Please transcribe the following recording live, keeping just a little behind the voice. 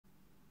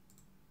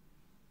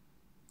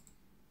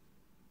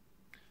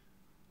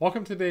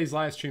Welcome to today's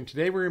live stream.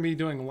 Today we're going to be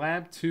doing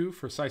Lab 2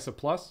 for CySA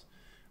Plus.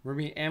 We're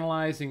going to be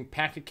analyzing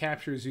packet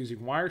captures using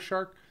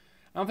Wireshark.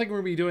 I don't think we're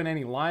going to be doing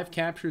any live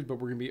captures, but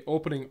we're going to be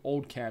opening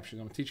old captures. I'm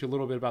going to teach you a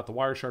little bit about the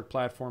Wireshark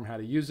platform, how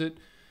to use it,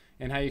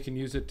 and how you can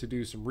use it to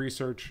do some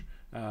research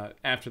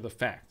after the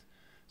fact.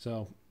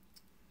 So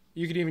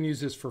you could even use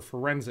this for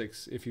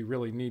forensics if you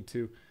really need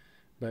to,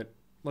 but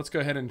let's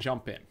go ahead and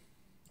jump in. All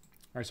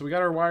right, so we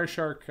got our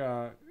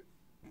Wireshark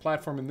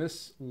platform. In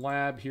this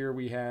lab here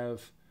we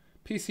have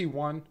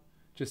PC1,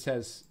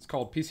 it's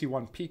called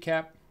PC1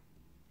 PCAP.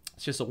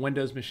 It's just a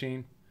Windows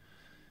machine,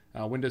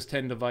 Windows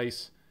 10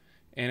 device,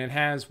 and it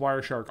has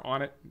Wireshark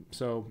on it.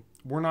 So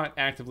we're not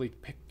actively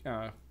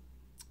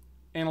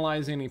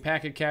analyzing any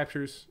packet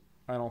captures,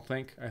 I don't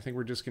think. I think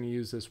we're just going to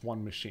use this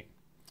one machine.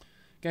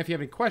 Again, if you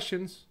have any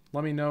questions,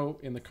 let me know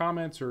in the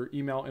comments or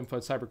email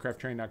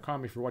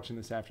info@cyberkrafttraining.com if you're watching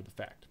this after the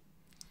fact.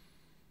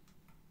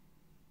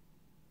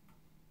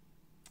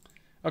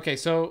 Okay,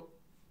 so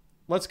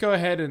let's go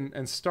ahead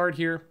and start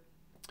here.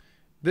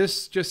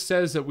 This just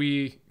says that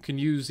we can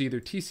use either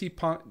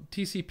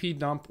TCP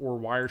dump or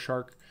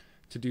Wireshark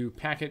to do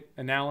packet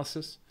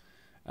analysis.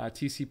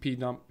 TCP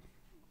dump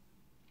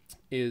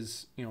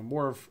is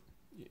more of,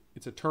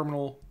 it's a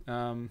terminal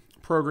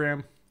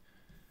program.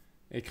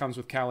 It comes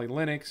with Kali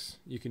Linux.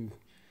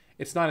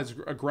 It's not as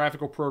a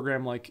graphical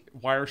program like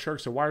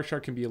Wireshark, so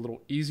Wireshark can be a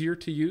little easier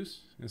to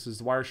use. This is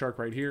the Wireshark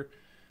right here.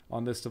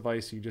 On this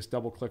device, you just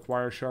double click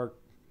Wireshark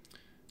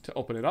to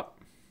open it up.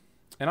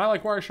 And I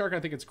like Wireshark. I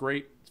think it's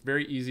great. It's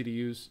very easy to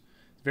use.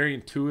 It's very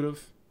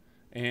intuitive,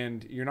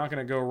 and you're not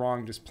going to go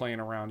wrong just playing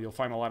around. You'll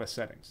find a lot of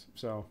settings.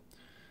 So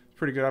it's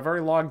pretty good. I've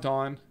already logged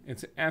on.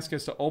 It's asking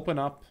us to open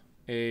up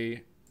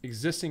a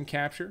existing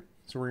capture.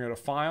 So we're going to go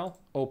to File,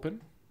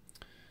 Open.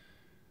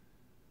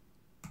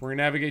 We're going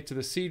to navigate to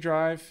the C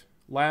drive,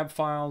 Lab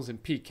Files,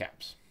 and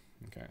PCAPs.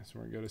 Okay, so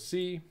we're going to go to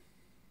C,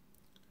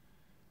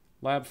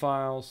 Lab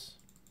Files,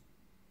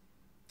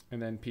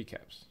 and then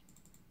PCAPs.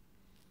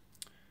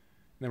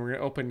 Then we're going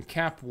to open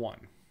Cap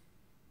 1.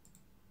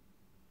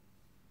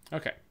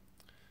 Okay,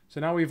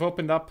 so now we've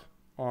opened up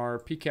our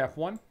PCAP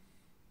 1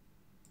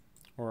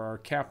 or our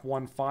Cap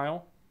 1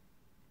 file.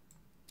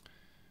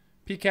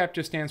 PCAP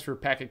just stands for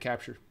packet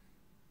capture.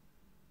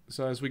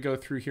 So as we go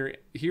through here,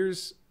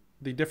 here's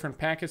the different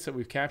packets that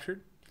we've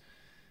captured.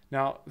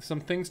 Now,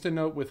 some things to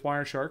note with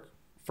Wireshark.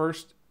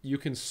 First, you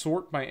can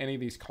sort by any of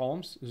these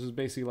columns. This is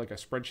basically like a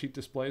spreadsheet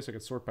display, so I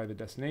can sort by the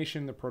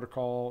destination, the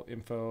protocol,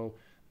 info,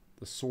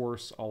 the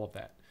source, all of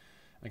that.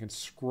 I can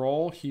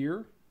scroll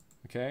here,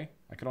 okay?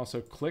 I can also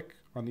click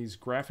on these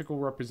graphical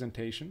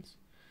representations.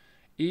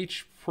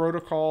 Each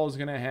protocol is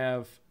gonna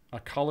have a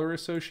color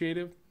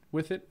associated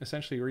with it,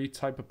 essentially, or each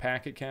type of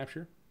packet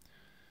capture.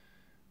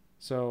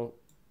 So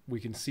we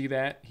can see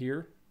that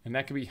here, and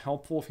that can be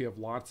helpful if you have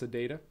lots of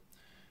data.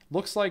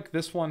 Looks like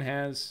this one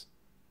has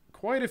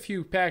quite a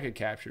few packet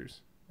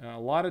captures, a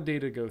lot of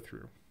data to go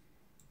through.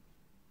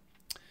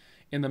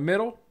 In the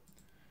middle,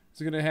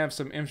 it's gonna have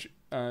some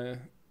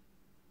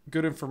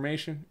good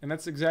information, and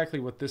that's exactly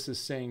what this is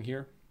saying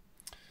here.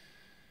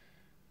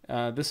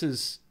 This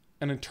is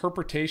an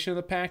interpretation of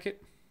the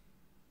packet.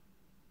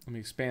 Let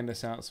me expand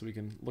this out so we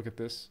can look at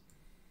this.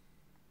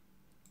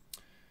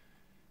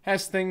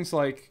 Has things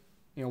like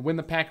when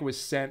the packet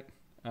was sent,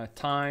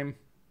 time.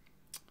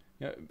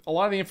 A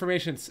lot of the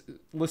information that's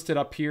listed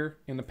up here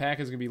in the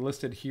packet is going to be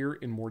listed here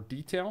in more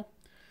detail.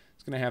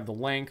 It's going to have the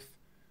length,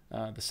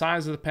 the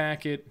size of the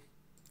packet,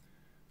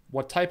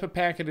 what type of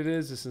packet it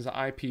is. This is an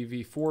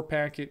IPv4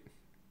 packet.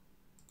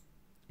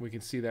 We can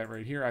see that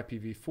right here,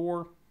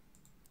 IPv4.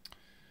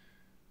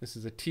 This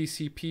is a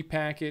TCP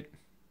packet.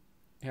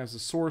 It has the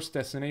source,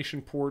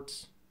 destination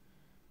ports,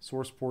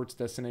 source ports,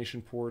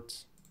 destination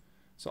ports.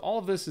 So all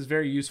of this is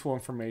very useful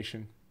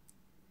information.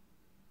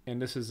 And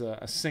this is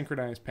a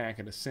synchronized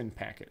packet, a SYN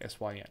packet,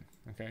 SYN,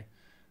 okay?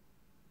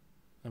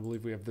 I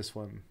believe we have this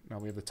one. No,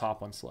 we have the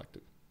top one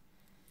selected.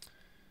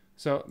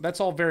 So that's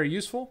all very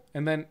useful.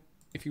 And then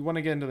if you want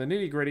to get into the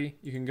nitty-gritty,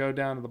 you can go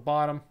down to the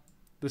bottom.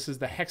 This is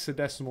the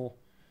hexadecimal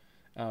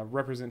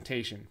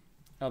representation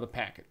of the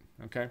packet,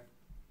 okay?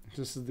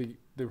 This is the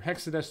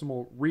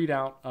hexadecimal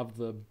readout of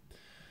the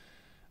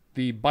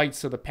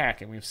bytes of the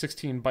packet. We have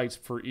 16 bytes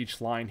for each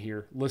line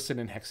here listed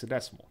in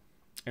hexadecimal.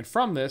 And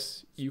from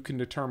this, you can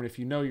determine, if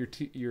you know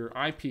your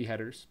IP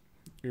headers,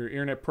 your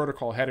Internet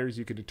Protocol headers,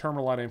 you can determine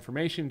a lot of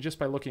information just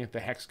by looking at the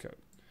hex code.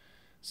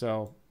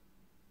 So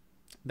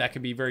that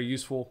can be very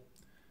useful.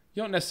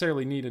 You don't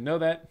necessarily need to know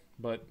that,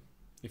 but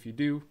if you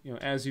do,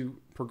 as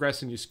you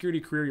progress in your security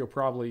career, you'll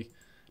probably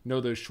know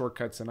those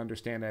shortcuts and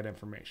understand that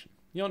information.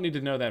 You don't need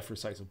to know that for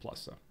CySA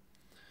Plus,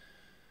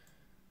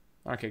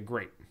 though. Okay,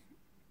 great.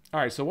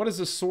 All right, so what is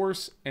the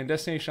source and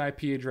destination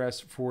IP address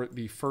for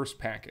the first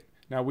packet?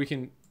 Now we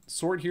can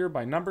sort here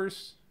by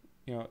numbers.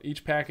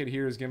 Each packet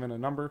here is given a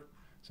number.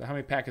 So how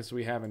many packets do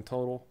we have in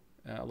total?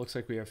 Looks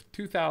like we have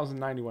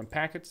 2,091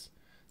 packets.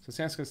 So it's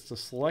asking us to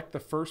select the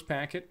first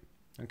packet,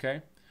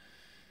 okay?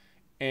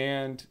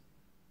 And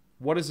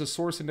what is the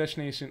source and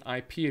destination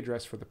IP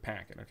address for the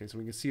packet? Okay, so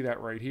we can see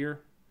that right here.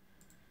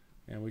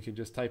 And we can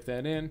just type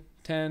that in,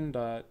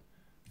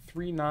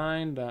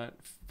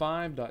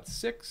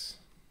 10.39.5.6.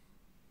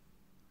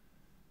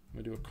 I'm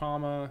going to do a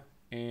comma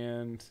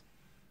and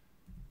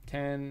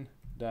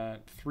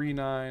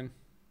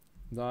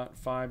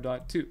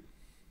 10.39.5.2.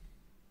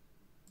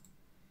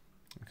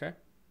 Okay.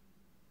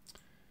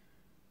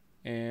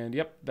 And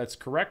yep, that's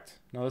correct.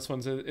 Now this one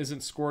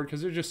isn't scored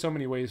because there's just so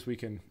many ways we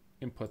can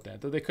input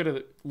that. Though they could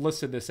have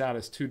listed this out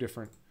as two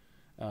different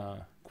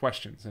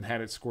questions and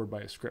had it scored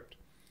by a script.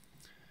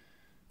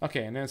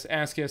 Okay, and then it's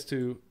asking us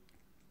to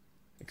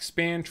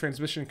expand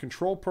transmission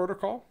control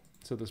protocol.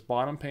 So this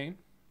bottom pane.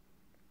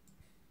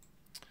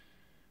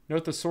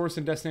 Note the source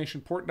and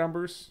destination port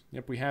numbers.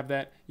 Yep, we have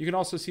that. You can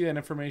also see that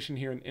information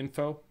here in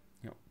info.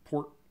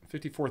 Port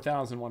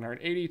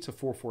 54,180 to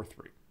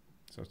 443.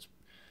 So it's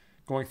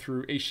going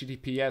through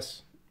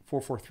HTTPS.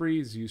 443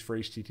 is used for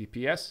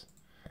HTTPS.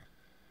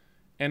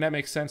 And that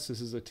makes sense. This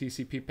is a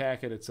TCP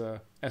packet. It's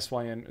a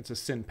SYN. It's a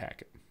SYN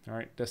packet. All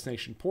right,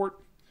 destination port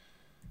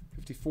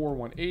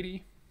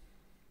 54,180.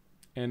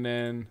 And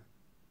then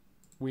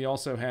we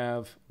also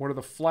have, what are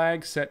the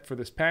flags set for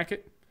this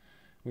packet?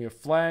 We have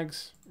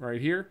flags right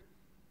here.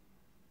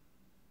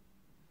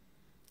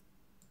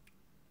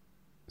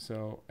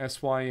 So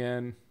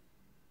SYN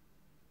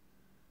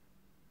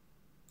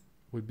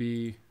would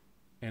be,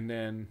 and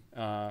then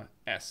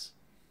S.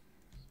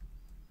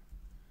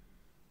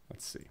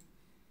 Let's see.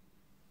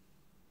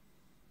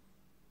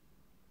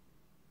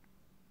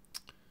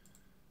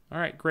 All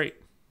right, great.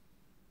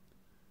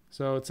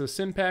 So it's a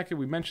SYN packet.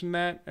 We mentioned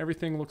that.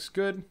 Everything looks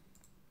good.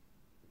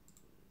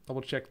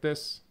 Double check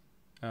this.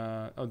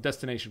 Oh,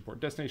 destination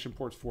port. Destination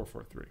port's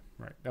 443.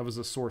 Right. That was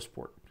the source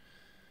port.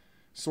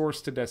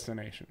 Source to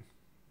destination.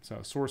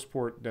 So source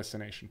port,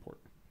 destination port.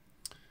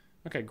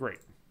 Okay, great.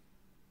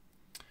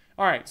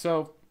 All right,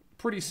 so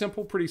pretty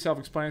simple, pretty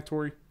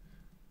self-explanatory.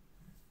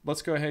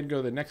 Let's go ahead and go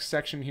to the next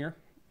section here.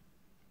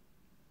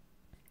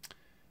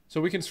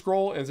 So we can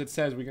scroll, as it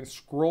says, we can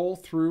scroll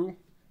through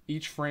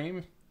each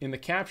frame in the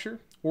capture,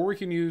 or we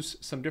can use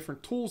some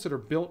different tools that are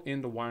built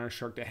into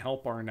Wireshark to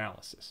help our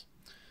analysis.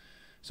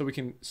 So we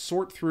can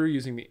sort through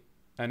using the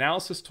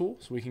analysis tool.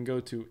 So we can go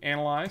to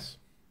Analyze,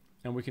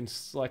 and we can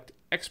select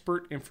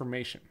Expert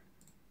Information.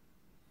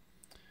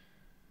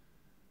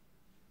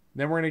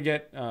 Then we're going to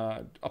get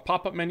a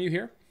pop-up menu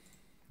here.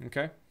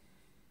 Okay.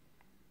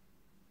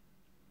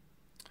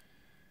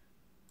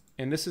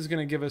 And this is going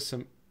to give us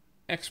some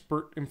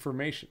expert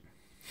information.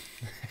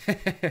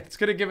 It's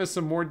going to give us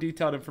some more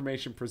detailed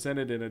information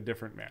presented in a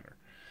different manner.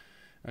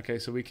 Okay,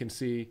 so we can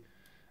see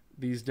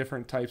these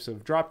different types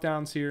of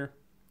drop-downs here,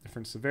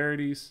 different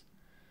severities.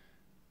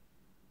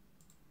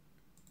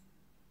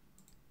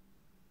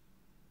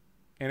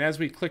 And as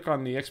we click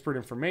on the expert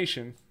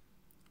information,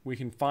 we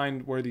can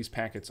find where these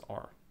packets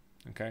are.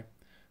 Okay,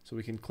 so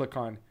we can click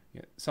on,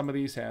 some of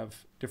these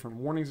have different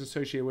warnings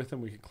associated with them.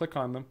 We can click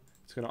on them.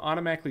 It's going to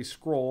automatically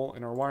scroll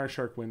in our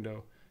Wireshark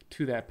window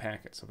to that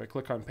packet. So if I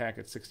click on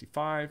packet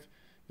 65,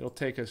 it'll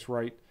take us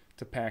right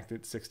to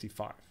packet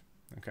 65.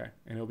 Okay,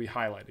 and it'll be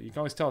highlighted. You can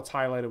always tell it's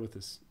highlighted with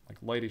this like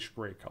lightish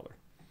gray color.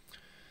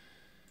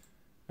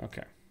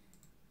 Okay.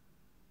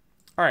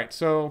 All right,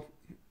 so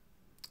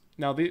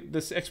now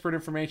this expert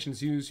information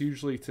is used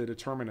usually to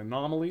determine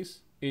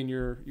anomalies in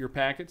your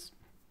packets.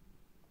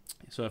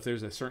 So if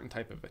there's a certain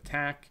type of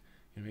attack,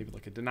 maybe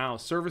like a denial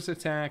of service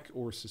attack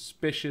or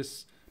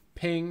suspicious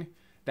ping,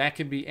 that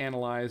can be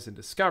analyzed and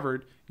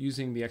discovered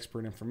using the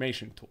expert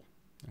information tool.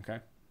 Okay.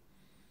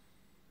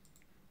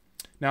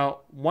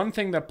 Now, one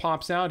thing that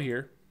pops out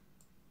here,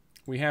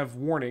 we have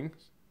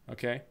warnings.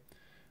 Okay.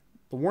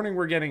 The warning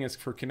we're getting is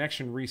for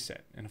connection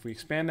reset. And if we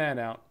expand that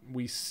out,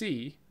 we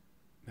see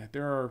that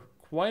there are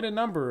quite a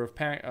number of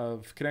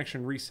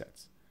connection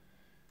resets.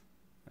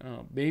 I don't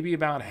know, maybe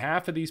about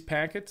half of these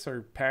packets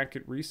are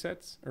packet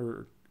resets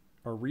or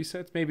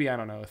resets. Maybe, I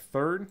don't know, a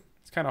third.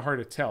 It's kind of hard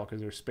to tell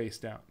because they're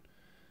spaced out.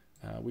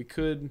 We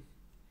could, I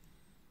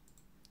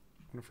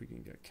wonder if we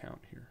can get a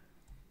count here.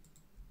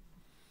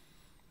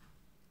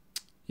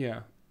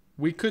 Yeah,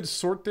 we could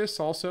sort this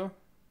also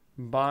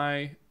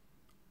by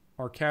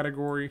our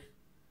category.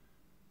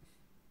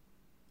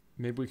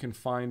 Maybe we can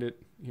find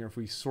it here if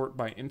we sort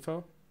by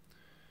info.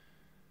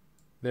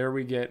 There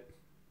we get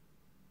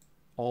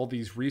all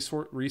these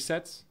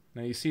resets.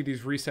 Now you see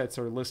these resets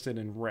are listed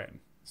in red.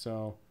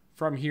 So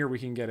from here we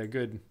can get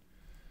a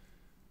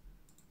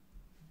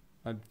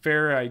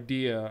fair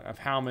idea of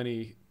how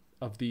many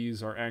of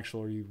these are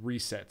actually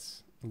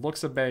resets. It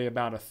looks to be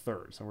about a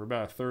third. So we're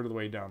about a third of the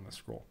way down the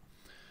scroll.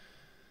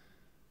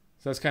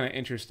 So that's kind of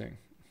interesting.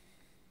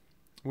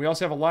 We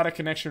also have a lot of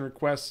connection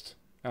requests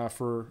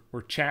or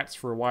chats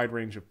for a wide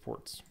range of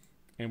ports.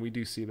 And we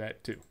do see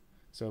that too.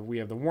 So we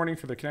have the warning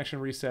for the connection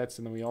resets,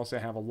 and then we also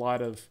have a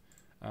lot of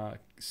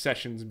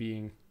sessions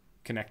being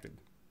connected.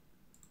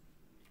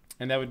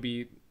 And that would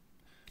be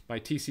by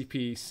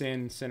TCP,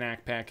 SYN,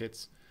 SYN-ACK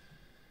packets,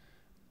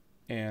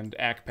 and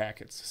ACK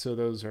packets. So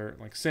those are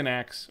like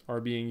SYN-ACKs are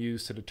being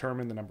used to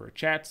determine the number of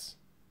chats,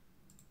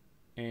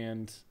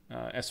 and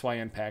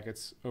SYN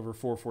packets over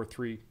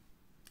 443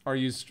 are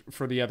used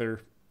for the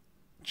other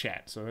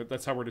chat. So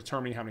that's how we're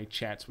determining how many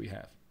chats we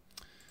have.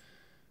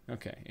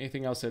 Okay,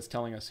 anything else that's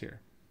telling us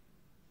here?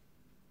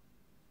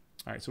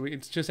 All right, so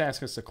it's just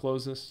asking us to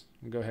close this.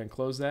 We'll go ahead and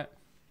close that.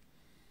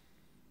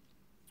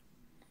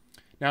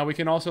 Now we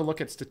can also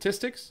look at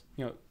statistics.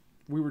 You know,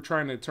 we were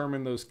trying to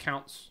determine those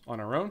counts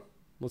on our own.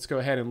 Let's go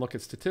ahead and look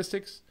at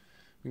statistics.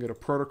 We can go to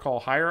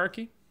protocol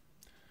hierarchy.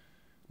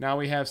 Now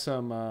we have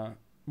some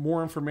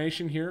more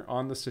information here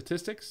on the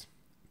statistics.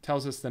 It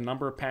tells us the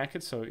number of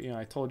packets. So, you know,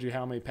 I told you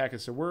how many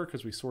packets there were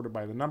because we sorted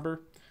by the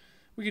number.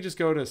 We could just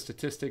go to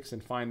statistics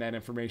and find that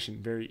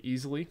information very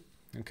easily.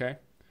 Okay.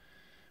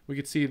 We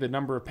could see the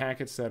number of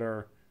packets that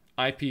are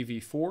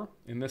IPv4.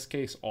 In this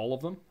case, all of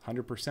them,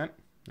 100%.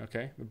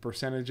 Okay, the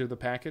percentage of the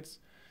packets.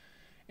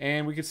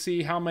 And we could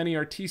see how many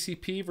are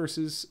TCP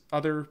versus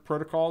other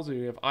protocols.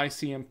 We have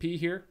ICMP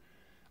here.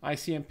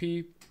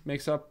 ICMP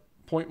makes up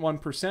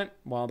 0.1%,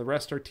 while the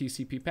rest are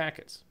TCP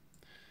packets.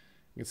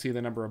 You can see the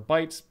number of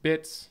bytes,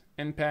 bits,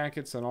 end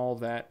packets, and all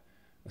of that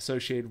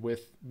associated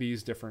with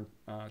these different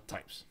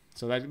types.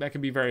 So that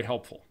can be very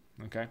helpful,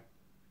 okay?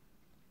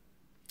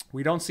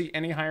 We don't see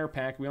any higher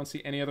packet. We don't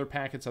see any other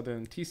packets other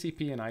than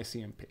TCP and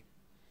ICMP.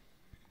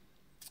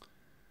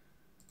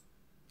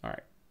 All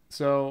right,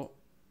 so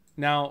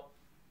now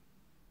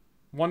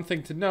one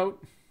thing to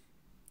note,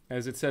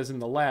 as it says in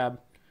the lab,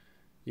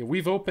 you know,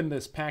 we've opened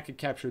this packet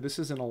capture. This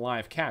isn't a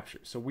live capture.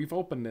 So we've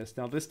opened this.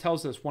 Now this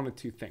tells us one of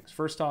two things.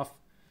 First off,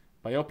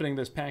 by opening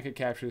this packet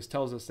capture, this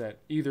tells us that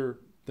either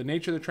the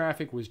nature of the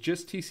traffic was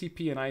just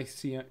TCP and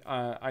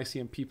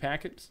ICMP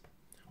packets,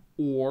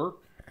 or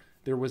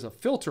there was a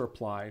filter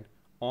applied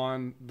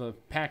on the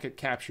packet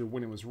capture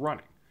when it was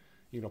running.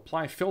 You'd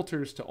apply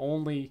filters to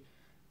only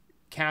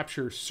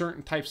capture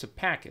certain types of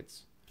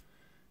packets.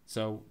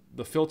 So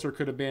the filter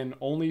could have been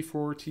only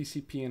for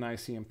TCP and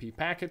ICMP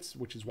packets,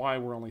 which is why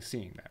we're only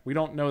seeing that. We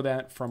don't know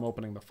that from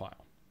opening the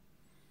file.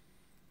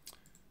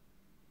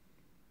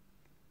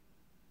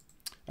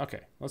 Okay,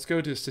 let's go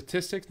to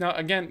statistics. Now,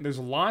 again, there's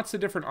lots of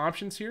different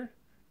options here.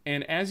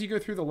 And as you go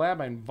through the lab,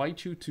 I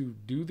invite you to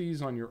do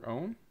these on your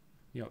own.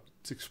 You know,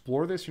 to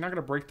explore this. You're not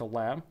going to break the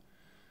lab.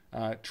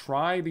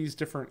 Try these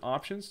different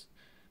options.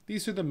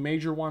 These are the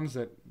major ones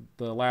that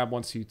the lab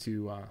wants you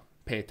to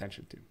pay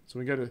attention to. So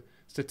we go to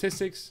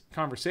statistics,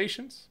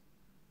 conversations.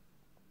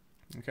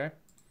 Okay.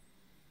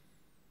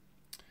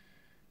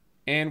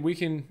 And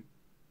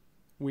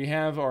we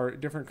have our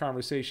different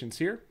conversations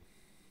here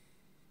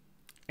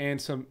and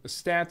some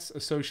stats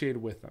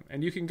associated with them.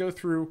 And you can go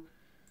through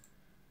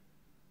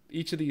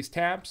each of these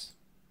tabs.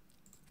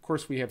 Of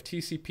course, we have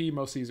TCP.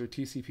 Most of these are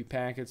TCP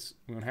packets.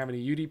 We don't have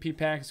any UDP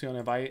packets. We don't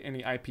have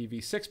any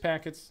IPv6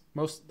 packets.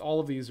 All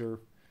of these are,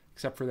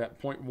 except for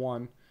that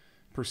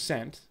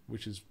 0.1%,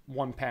 which is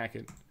one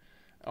packet,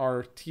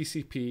 are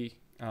TCP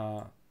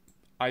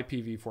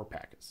IPv4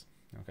 packets.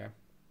 Okay.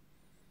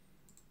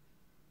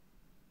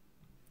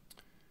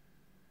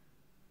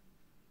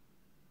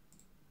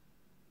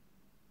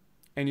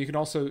 And you can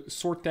also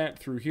sort that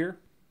through here.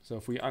 So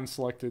if we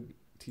unselected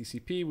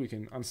TCP, we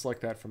can unselect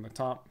that from the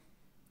top.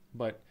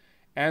 But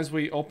as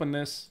we open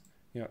this,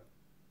 you know,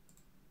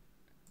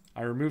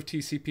 I remove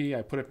TCP,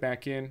 I put it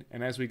back in,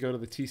 and as we go to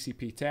the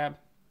TCP tab,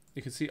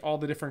 you can see all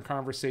the different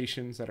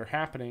conversations that are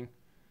happening.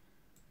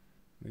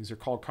 These are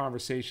called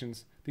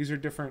conversations. These are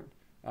different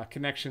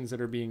connections that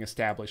are being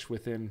established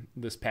within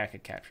this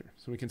packet capture.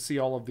 So we can see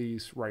all of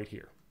these right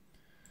here.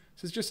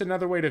 This is just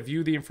another way to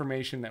view the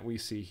information that we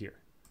see here.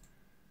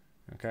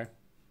 Okay.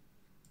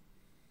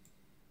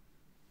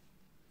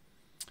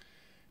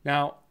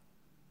 Now,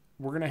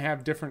 we're going to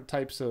have different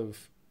types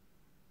of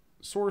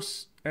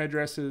source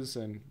addresses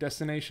and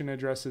destination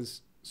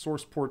addresses,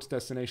 source ports,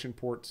 destination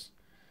ports,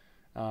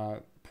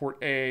 port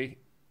A,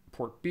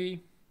 port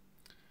B.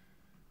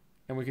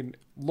 And we can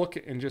look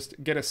and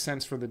just get a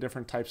sense for the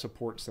different types of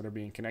ports that are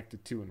being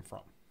connected to and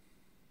from.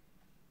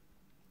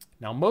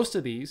 Now, most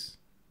of these,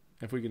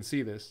 if we can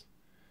see this,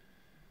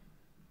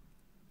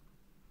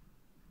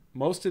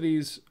 most of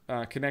these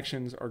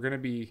connections are going to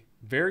be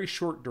very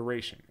short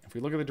duration. If we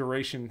look at the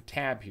duration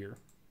tab here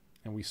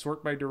and we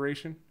sort by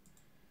duration,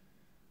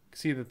 you can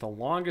see that the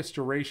longest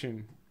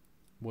duration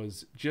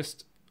was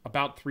just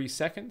about 3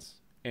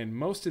 seconds, and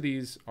most of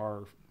these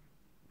are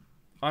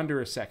under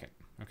a second,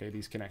 okay,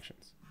 these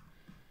connections.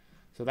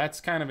 So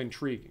that's kind of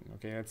intriguing,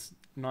 okay? That's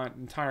not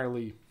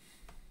entirely,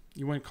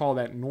 you wouldn't call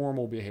that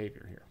normal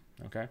behavior here,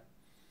 okay?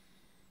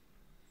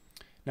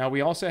 Now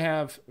we also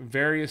have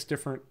various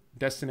different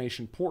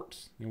destination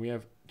ports. And we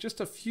have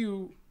just a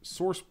few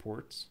source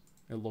ports,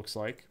 it looks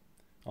like,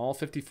 all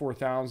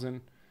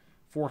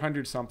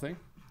 54,400 something.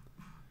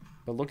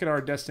 But look at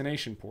our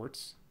destination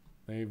ports.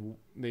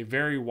 They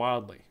vary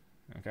wildly,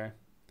 okay?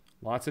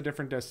 Lots of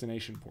different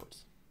destination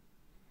ports.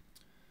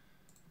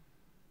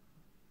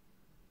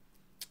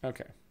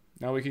 Okay,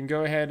 now we can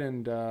go ahead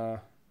and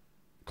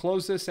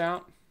close this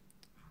out.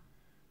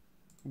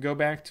 Go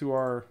back to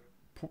our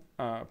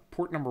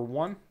port number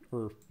 1,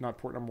 or not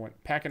port number 1,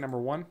 packet number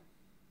 1.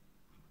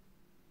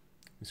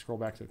 We scroll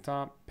back to the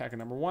top, packet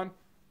number 1.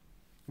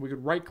 We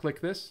could right-click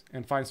this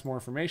and find some more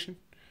information.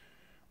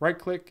 right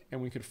click, and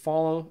we could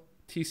follow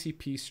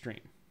TCP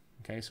stream.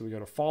 Okay, so we go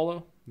to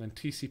follow, then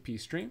TCP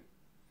stream.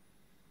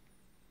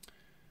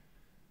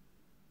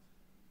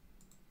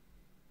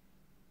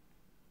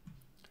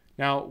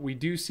 Now, we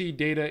do see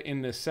data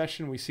in this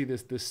session. We see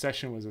this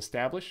session was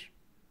established.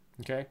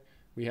 Okay,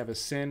 we have a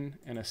SYN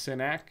and a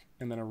SYN-ACK,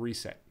 and then a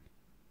reset.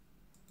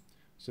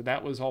 So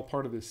that was all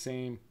part of the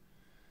same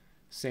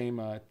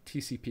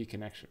TCP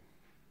connection.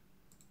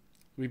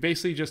 We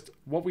basically just,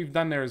 what we've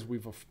done there is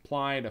we've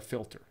applied a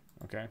filter,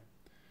 okay?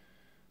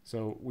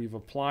 So we've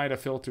applied a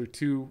filter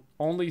to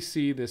only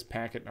see this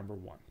packet number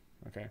 1,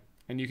 okay?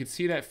 And you can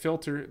see that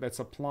filter that's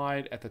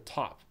applied at the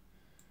top.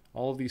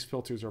 All of these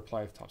filters are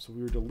applied at the top. So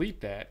we would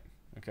delete that,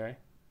 okay?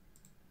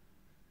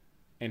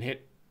 And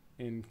hit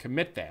and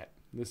commit that.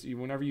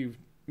 Whenever you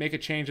make a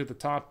change at the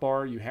top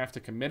bar, you have to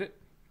commit it.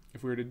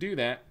 If we were to do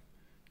that,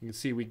 you can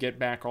see we get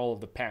back all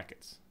of the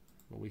packets.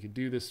 But we could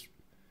do this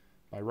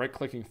by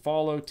right-clicking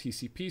follow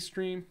TCP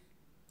stream.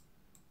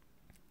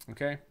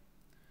 Okay.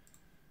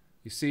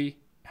 You see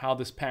how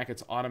this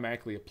packet's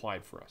automatically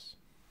applied for us.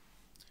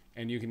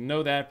 And you can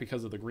know that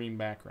because of the green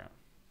background.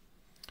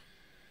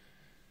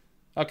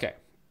 Okay.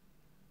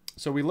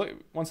 So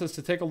wants us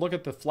to take a look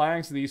at the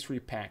flags of these 3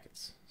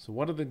 packets. So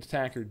what did the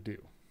attacker do?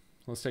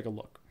 Let's take a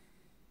look.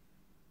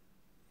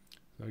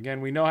 So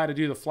again, we know how to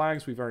do the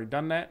flags. We've already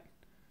done that.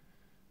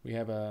 We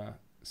have a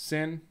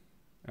SYN,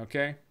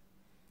 okay,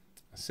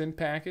 a SYN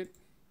packet,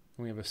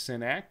 and we have a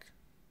SYN-ACK,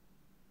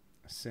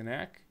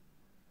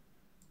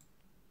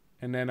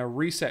 and then a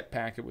reset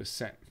packet was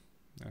sent,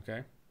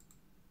 okay.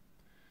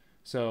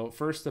 So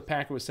first the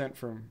packet was sent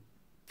from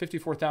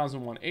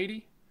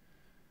 54,180,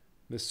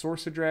 the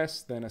source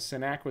address, then a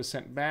SYN-ACK was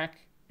sent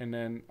back, and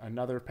then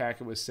another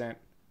packet was sent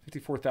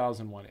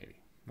 54,180.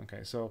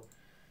 Okay, so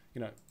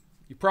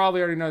you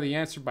probably already know the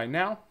answer by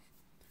now.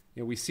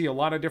 We see a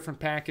lot of different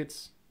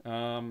packets.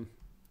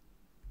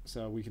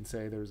 So we can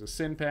say there's a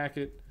SYN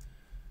packet,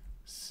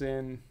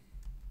 SYN-ACK,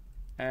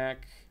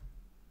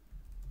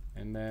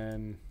 and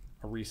then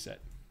a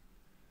reset.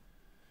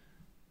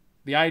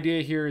 The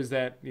idea here is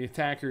that the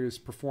attacker is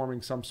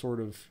performing some sort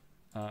of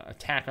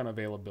attack on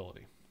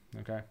availability.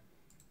 Okay.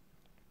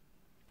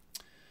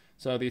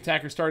 So the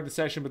attacker started the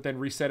session, but then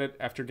reset it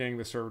after getting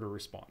the server to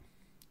respond.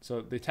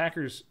 So the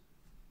attacker's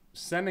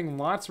sending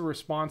lots of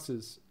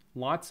responses,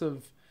 lots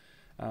of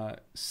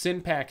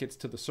SYN packets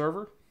to the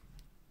server,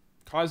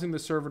 causing the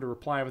server to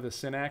reply with a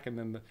SYN-ACK, and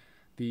then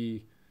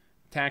the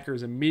attacker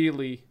is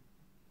immediately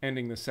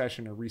ending the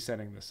session or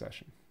resetting the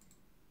session.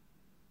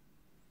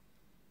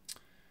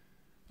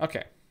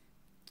 Okay.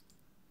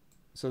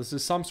 So this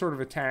is some sort of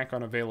attack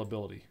on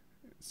availability,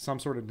 some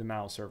sort of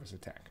denial of service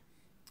attack.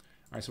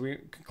 All right, so we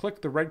can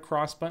click the red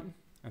cross button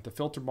at the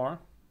filter bar.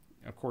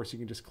 Of course, you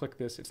can just click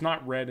this. It's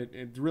not red.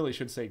 It really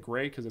should say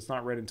gray because it's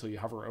not red until you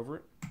hover over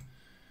it.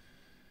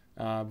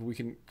 But we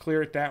can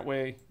clear it that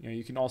way.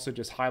 You can also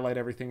just highlight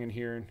everything in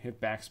here and hit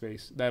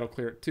backspace. That'll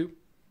clear it too.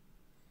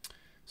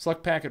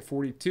 Select packet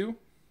 42.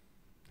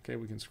 Okay,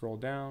 we can scroll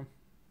down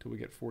till we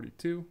get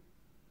 42.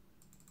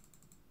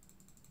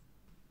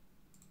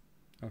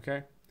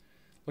 Okay.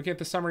 Looking at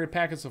the summary of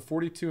packets of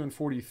 42 and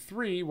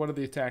 43, what did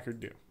the attacker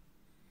do?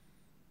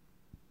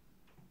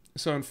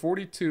 So in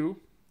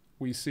 42,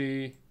 we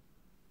see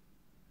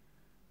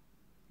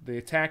the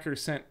attacker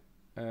sent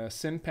a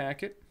SYN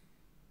packet.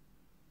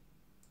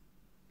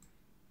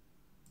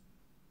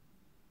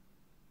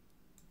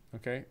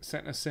 Okay,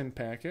 sent a SYN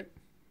packet.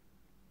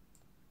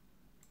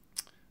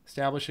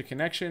 Establish a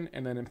connection,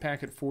 and then in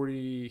packet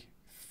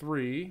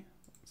 43,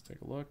 let's take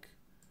a look.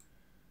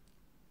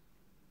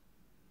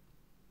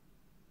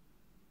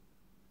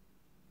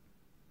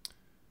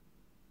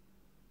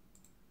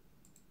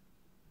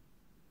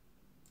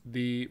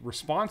 The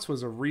response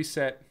was a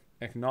reset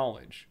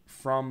acknowledge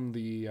from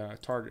the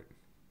target.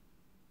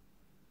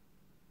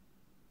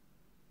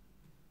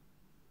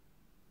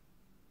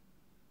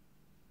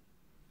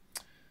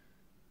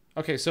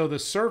 Okay, so the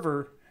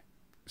server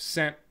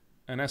sent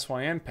an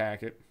SYN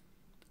packet,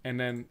 and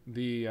then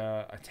the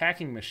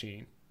attacking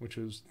machine, which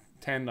was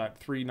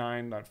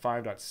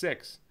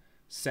 10.39.5.6,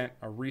 sent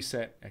a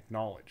reset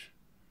acknowledge.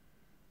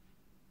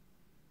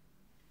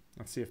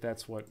 Let's see if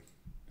that's what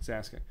it's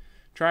asking.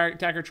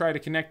 Attacker tried to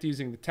connect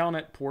using the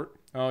telnet port.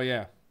 Oh,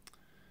 yeah.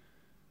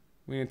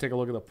 We need to take a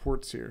look at the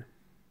ports here.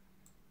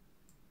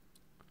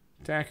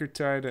 Attacker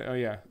tried to, oh,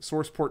 yeah,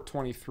 source port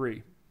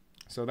 23.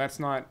 So that's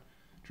not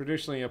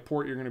traditionally a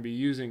port you're going to be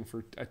using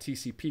for a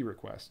TCP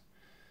request.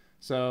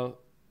 So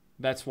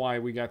that's why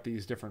we got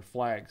these different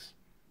flags.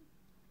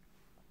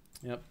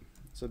 Yep.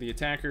 So the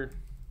attacker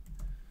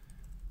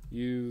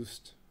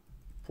used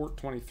port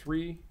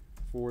 23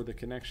 for the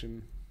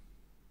connection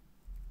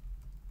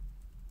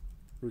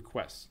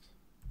request.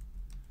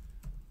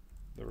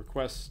 The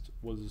request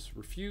was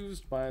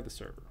refused by the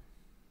server.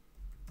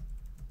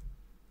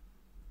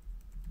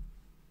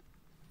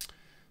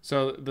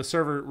 So the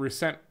server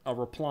sent a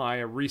reply,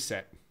 a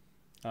reset,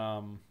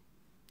 and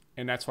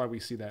that's why we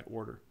see that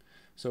order.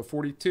 So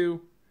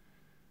 42,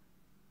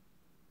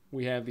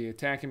 we have the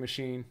attacking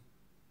machine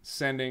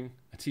sending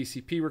a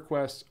TCP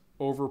request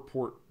over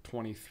port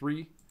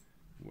 23,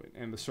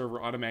 and the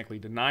server automatically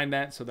denied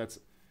that. So that's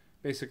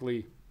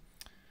basically,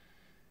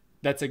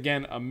 that's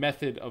again a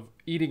method of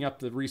eating up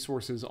the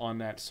resources on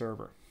that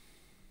server.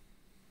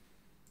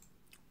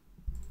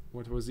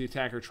 What was the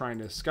attacker trying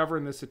to discover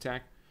in this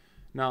attack?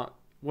 Now,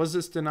 was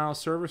this denial of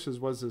service or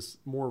was this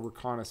more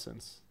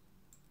reconnaissance?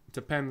 It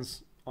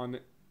depends on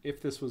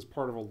if this was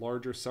part of a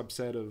larger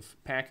subset of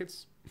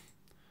packets.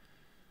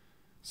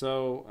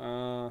 So,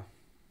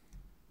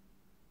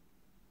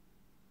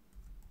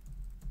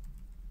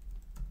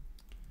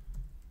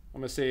 I'm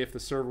going to say if the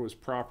server was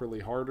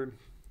properly hardened.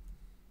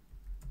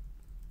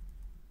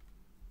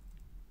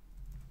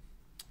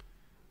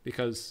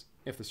 Because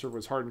if the server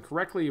was hardened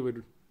correctly, it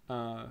would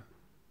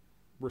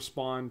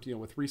respond,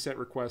 with reset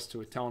requests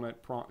to a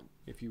telnet prompt.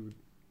 If you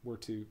were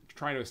to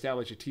try to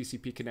establish a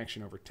TCP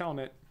connection over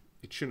telnet,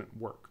 it shouldn't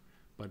work.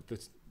 But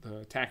the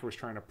attacker was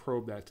trying to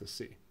probe that to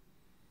see.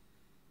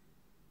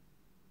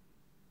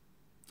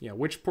 Yeah,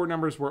 which port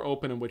numbers were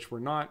open and which were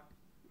not.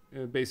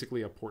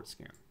 Basically a port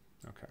scan.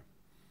 Okay.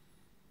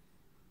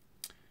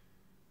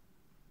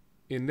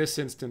 In this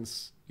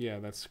instance, yeah,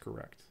 that's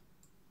correct.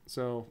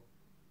 So,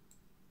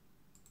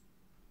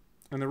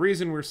 and the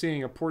reason we're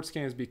seeing a port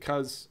scan is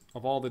because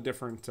of all the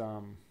different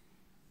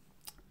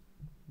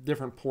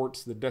different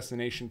ports, the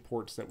destination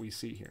ports that we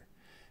see here.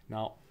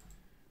 Now,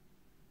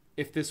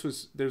 if this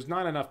was, there's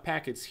not enough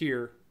packets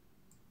here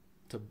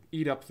to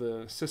eat up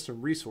the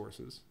system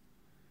resources,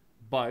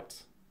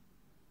 but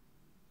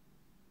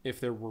if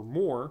there were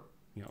more,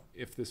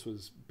 if this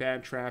was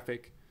bad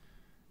traffic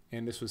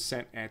and this was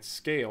sent at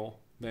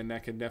scale, then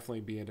that could definitely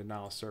be a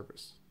denial of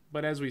service.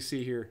 But as we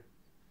see here,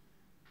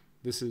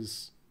 this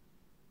is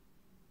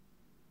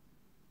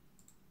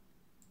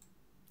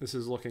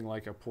looking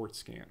like a port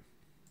scan.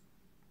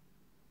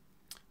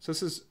 So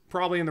this is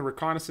probably in the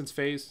reconnaissance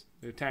phase.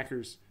 The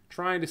attacker's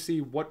trying to see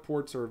what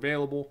ports are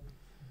available,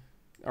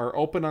 are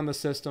open on the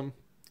system,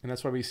 and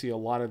that's why we see a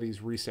lot of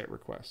these reset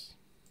requests,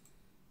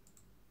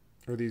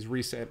 or these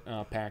reset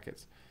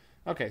packets.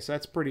 Okay, so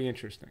that's pretty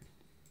interesting.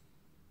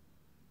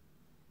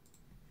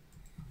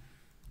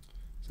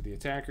 So the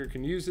attacker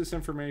can use this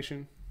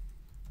information.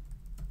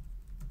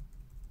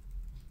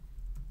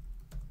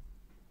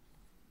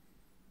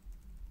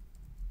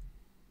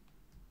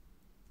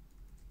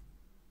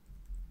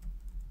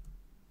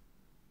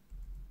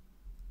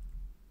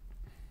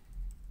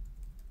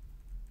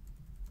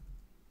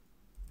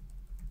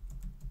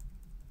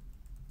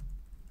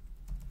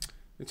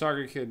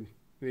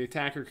 The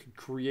attacker could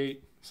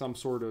create some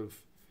sort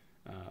of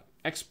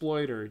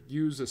exploit or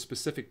use a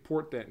specific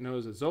port that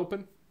knows is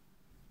open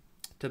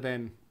to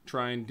then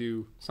try and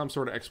do some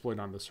sort of exploit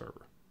on the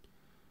server.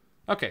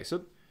 Okay, so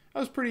that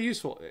was pretty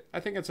useful. I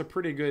think it's a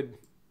pretty good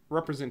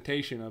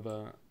representation of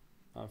a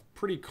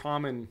pretty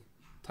common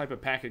type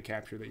of packet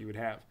capture that you would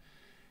have.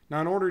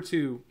 Now, in order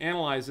to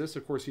analyze this,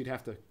 of course, you'd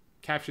have to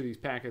capture these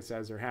packets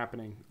as they're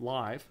happening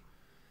live,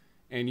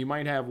 and you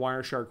might have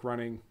Wireshark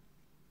running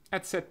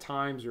at set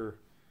times, or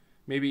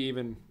maybe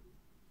even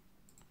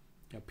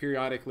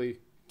periodically,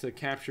 to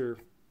capture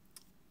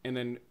and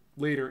then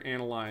later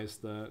analyze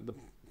the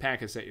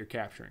packets that you're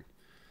capturing.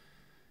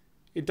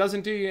 It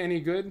doesn't do you any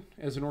good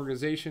as an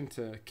organization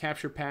to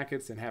capture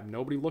packets and have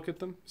nobody look at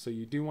them. So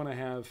you do want to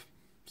have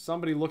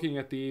somebody looking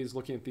at these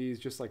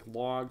just like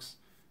logs,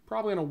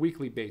 probably on a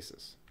weekly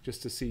basis,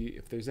 just to see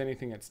if there's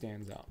anything that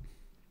stands out.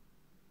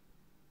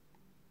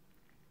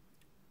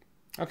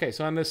 Okay,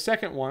 so on this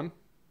second one,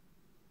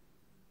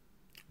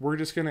 we're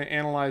just going to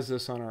analyze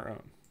this on our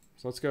own.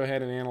 So let's go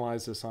ahead and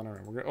analyze this on our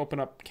own. We're going to open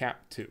up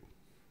Cap 2.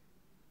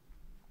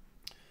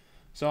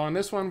 So on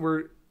this one,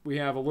 we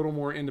have a little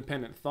more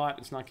independent thought.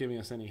 It's not giving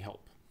us any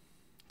help.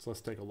 So let's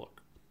take a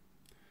look.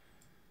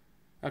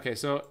 Okay,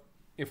 so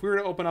if we were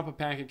to open up a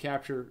packet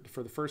capture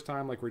for the first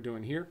time like we're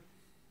doing here,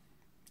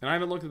 and I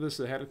haven't looked at this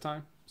ahead of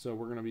time, so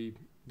we're going to be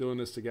doing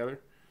this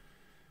together.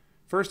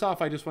 First off,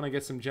 I just want to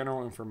get some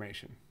general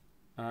information.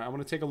 I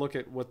want to take a look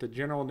at what the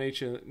general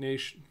nature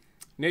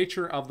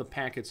of the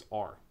packets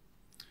are.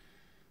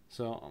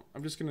 So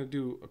I'm just going to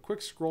do a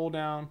quick scroll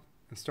down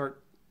and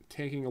start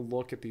taking a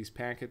look at these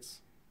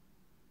packets,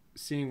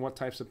 seeing what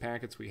types of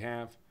packets we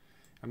have.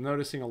 I'm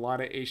noticing a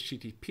lot of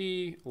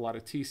HTTP, a lot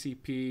of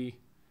TCP.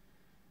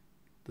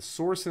 The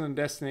source and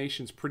the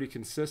destination is pretty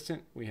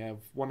consistent. We have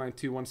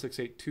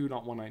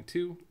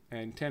 192.168.2.192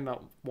 and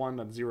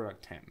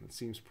 10.1.0.10. It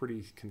seems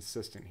pretty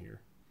consistent here.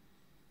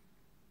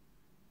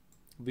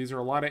 These are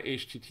a lot of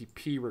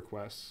HTTP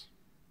requests.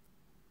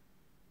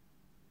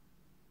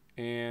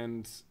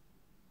 And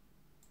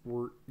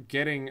we're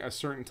getting a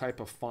certain type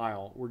of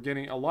file. We're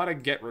getting a lot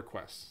of GET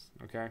requests,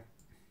 okay?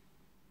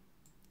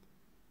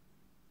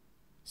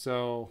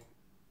 So,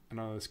 I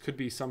don't know, this could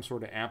be some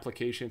sort of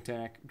application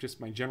attack. Just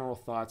my general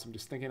thoughts. I'm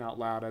just thinking out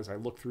loud as I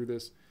look through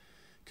this.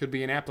 Could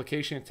be an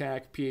application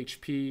attack.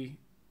 PHP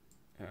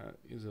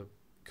is a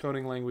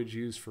coding language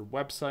used for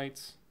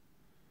websites.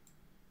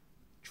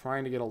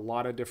 Trying to get a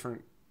lot of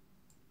different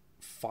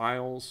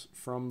files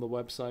from the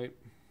website.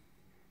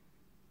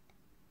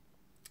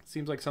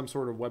 seems like some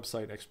sort of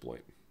website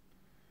exploit.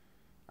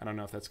 I don't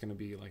know if that's going to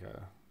be like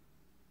a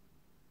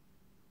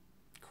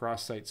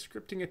cross-site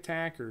scripting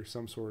attack or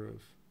some sort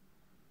of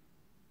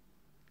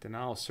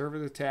denial of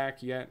service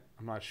attack yet.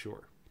 I'm not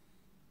sure.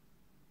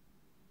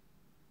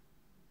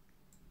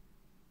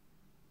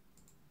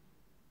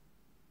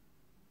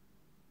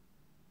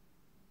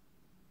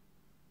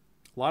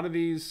 A lot of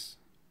these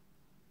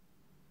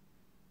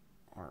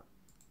are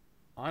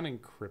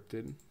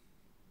unencrypted.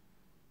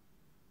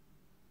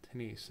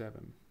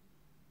 1087.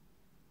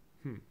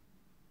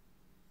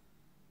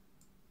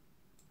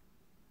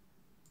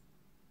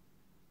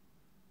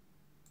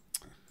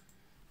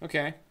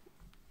 Okay.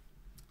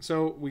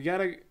 So we got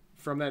to,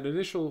 from that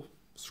initial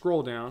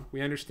scroll down,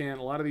 we understand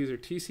a lot of these are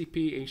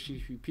TCP,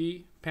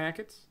 HTTP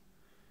packets.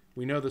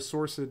 We know the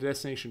source of the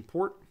destination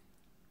port.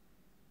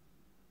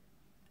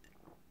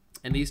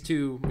 And these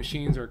two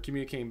machines are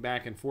communicating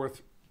back and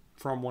forth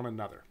from one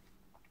another.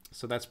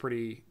 So that's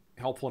pretty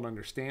helpful to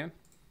understand.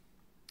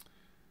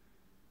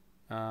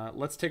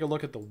 Let's take a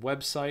look at the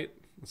website.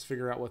 Let's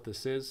figure out what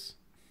this is.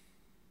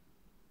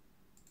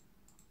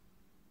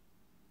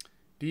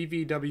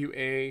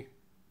 DVWA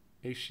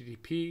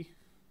HTTP.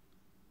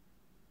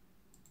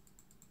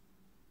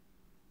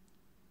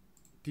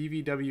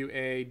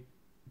 DVWA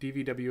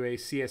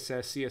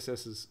CSS.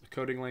 CSS is a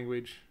coding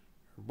language,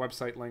 or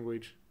website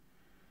language.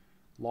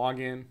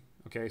 Login.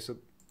 Okay, so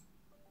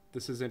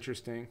this is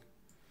interesting.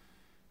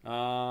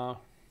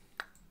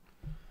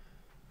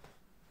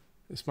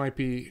 This might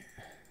be,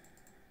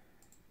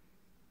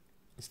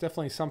 it's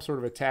definitely some sort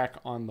of attack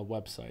on the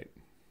website.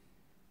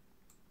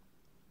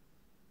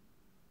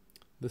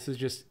 This is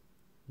just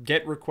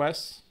GET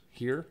requests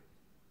here.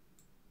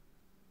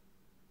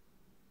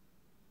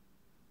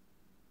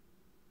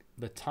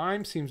 The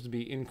time seems to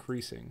be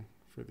increasing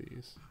for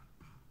these.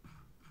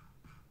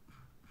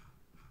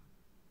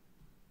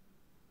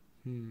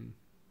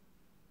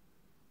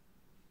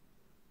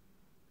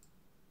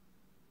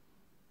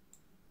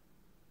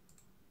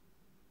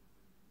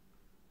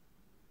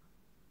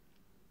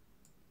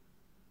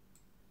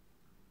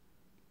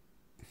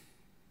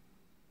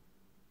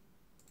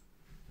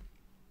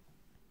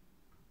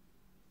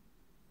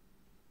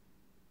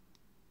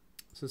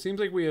 So it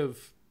seems like we have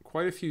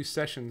quite a few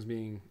sessions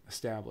being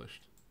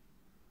established.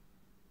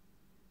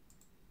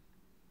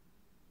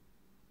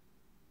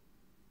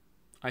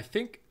 I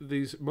think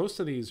most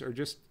of these are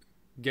just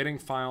getting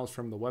files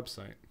from the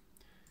website.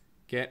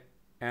 Get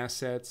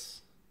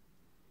assets.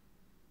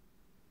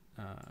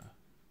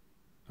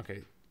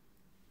 Okay.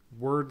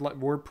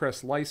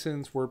 WordPress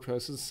license.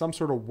 WordPress is some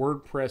sort of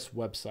WordPress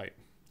website.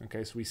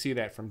 Okay, so we see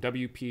that from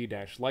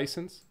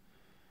WP-license.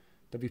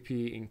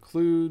 WP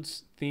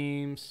includes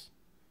themes.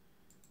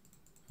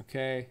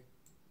 Okay.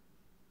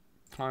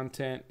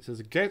 Content. It says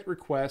a GET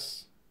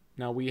request.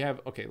 Now we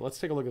have, okay, let's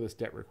take a look at this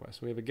GET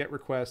request. We have a GET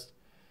request.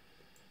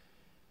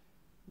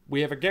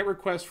 We have a GET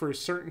request for a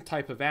certain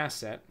type of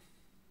asset,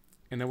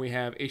 and then we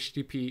have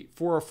HTTP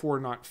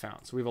 404 not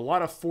found. So we have a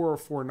lot of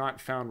 404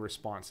 not found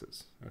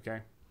responses,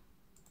 okay?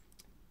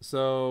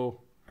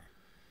 So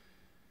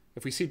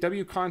if we see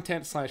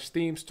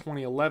wcontent/themes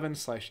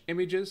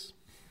 2011/images,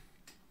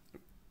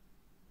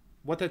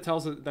 what that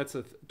tells us, that's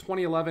a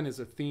 2011 is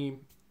a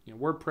theme. You know,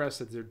 WordPress,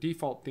 that's their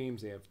default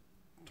themes. They have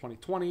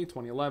 2020,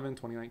 2011,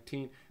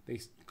 2019.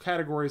 They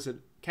categorize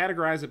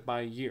it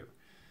by year.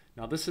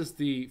 Now, this is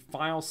the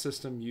file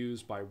system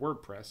used by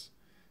WordPress.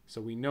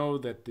 So we know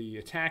that the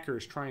attacker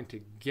is trying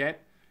to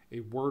get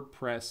a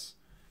WordPress,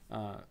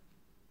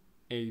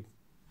 a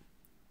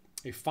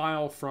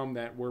file from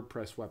that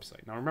WordPress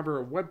website. Now,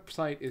 remember, a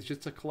website is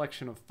just a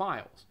collection of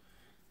files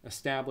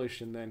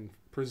established and then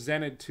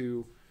presented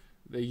to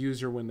the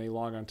user when they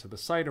log onto the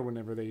site or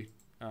whenever they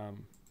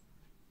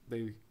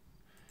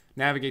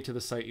navigate to the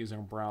site using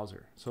a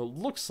browser. So it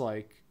looks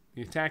like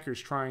the attacker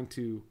is trying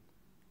to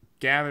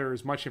gather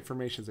as much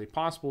information as they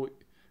possibly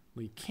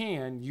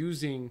can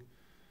using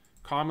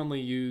commonly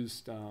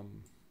used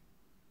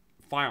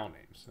file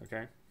names,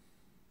 okay?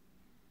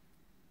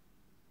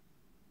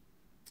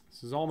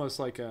 This is almost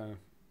like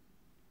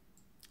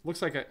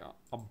looks like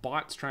a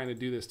bot's trying to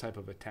do this type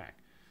of attack.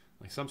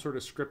 Like some sort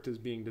of script is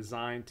being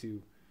designed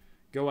to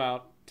go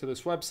out to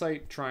this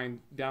website, try and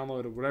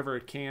download whatever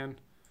it can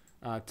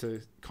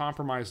to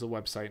compromise the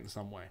website in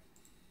some way.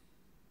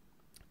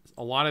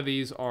 A lot of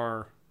these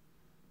are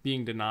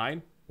being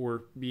denied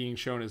or being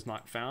shown as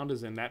not found,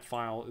 as in that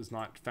file is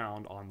not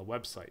found on the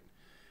website.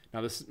 Now,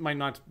 this might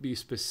not be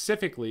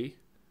specifically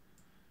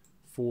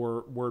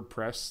for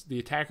WordPress. The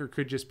attacker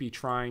could just be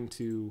trying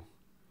to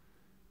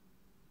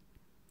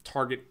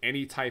target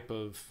any type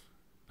of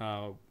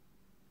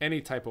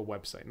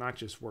website, not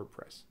just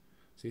WordPress.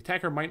 So the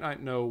attacker might not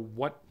know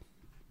what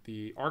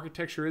the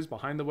architecture is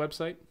behind the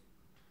website.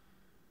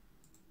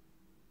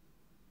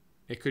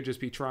 They could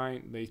just be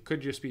trying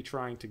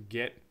to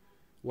get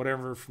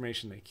whatever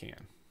information they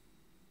can.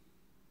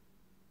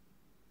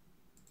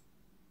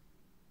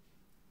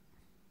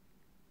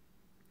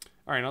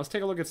 All right, now let's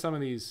take a look at some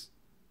of this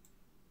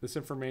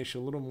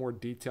information, a little more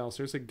detail. So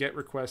there's a GET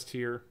request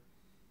here.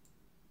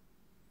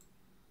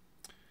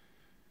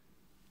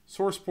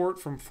 Source port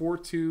from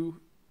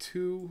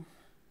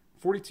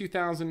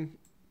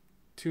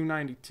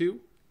 42,292.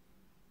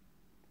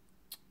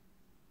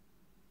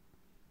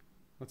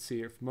 Let's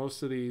see if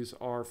most of these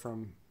are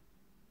from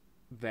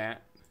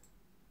that.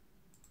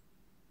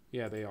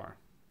 Yeah, they are.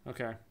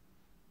 Okay.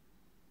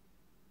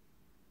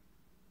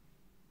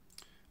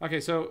 Okay,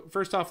 so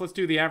first off, let's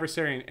do the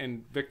adversary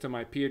and victim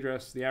IP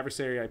address. The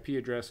adversary IP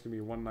address can be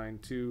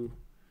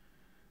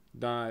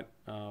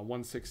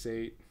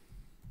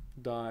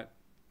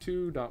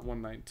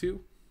 192.168.2.192.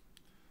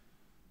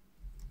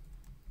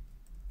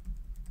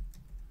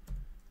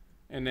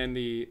 And then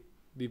the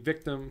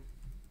victim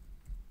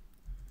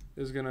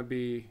is going to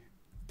be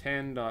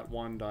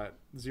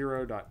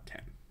 10.1.0.10.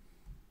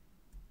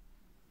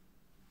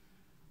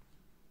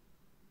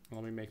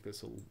 Let me make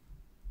this a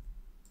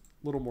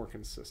little more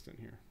consistent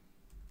here.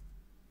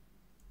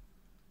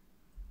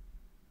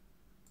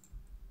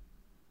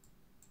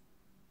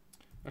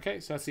 Okay,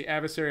 so that's the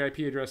adversary IP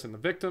address and the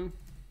victim.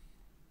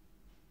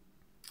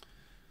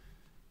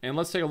 And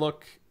let's take a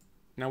look.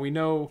 Now we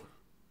know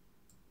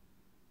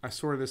I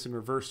sorted this in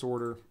reverse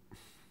order.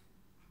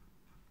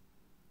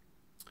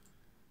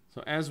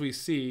 So as we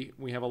see,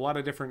 we have a lot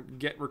of different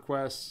GET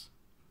requests.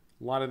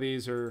 A lot of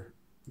these are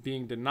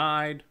being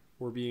denied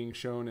or being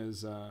shown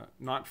as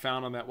not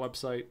found on that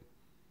website.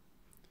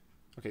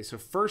 Okay, so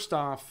first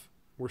off,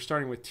 we're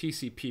starting with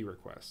TCP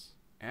requests.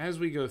 As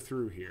we go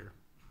through here,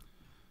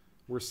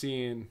 we're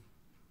seeing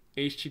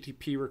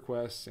HTTP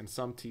requests and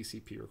some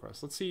TCP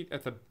requests. Let's see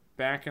at the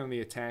back end of the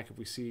attack if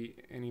we see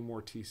any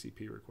more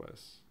TCP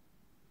requests.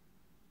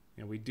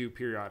 And we do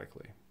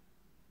periodically.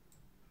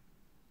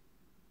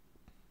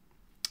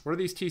 What are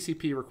these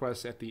TCP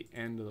requests at the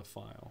end of the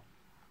file?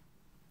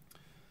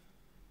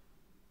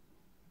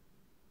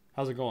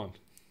 How's it going?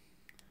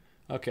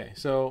 Okay,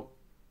 so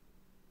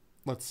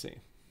let's see.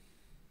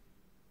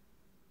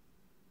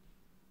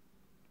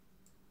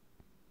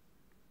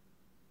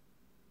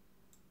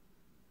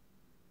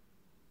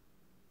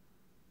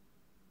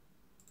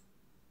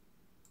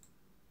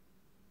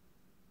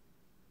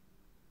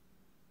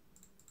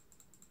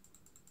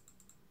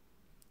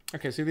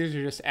 Okay, so these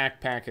are just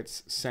ACK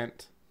packets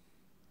sent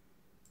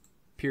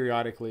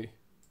periodically.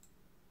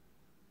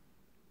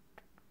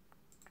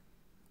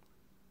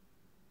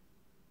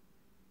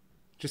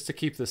 Just to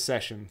keep the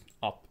session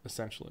up,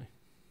 essentially.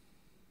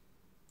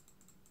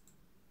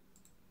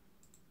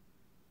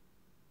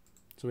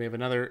 So we have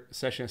another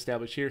session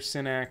established here,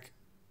 SYNAC,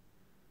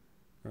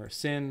 or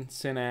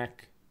SYNAC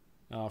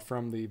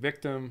from the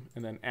victim,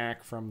 and then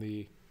ACK from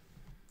the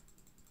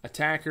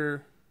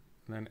attacker,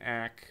 and then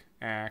ACK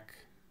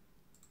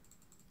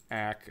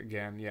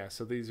again. Yeah,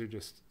 so these are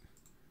just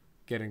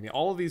getting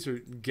all of these are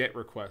GET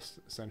requests,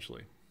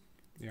 essentially.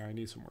 Yeah, I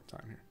need some more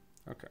time here.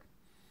 Okay.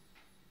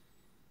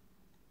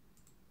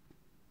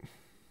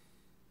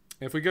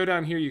 If we go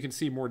down here, you can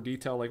see more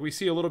detail. Like we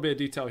see a little bit of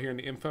detail here in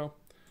the info.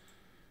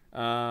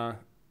 File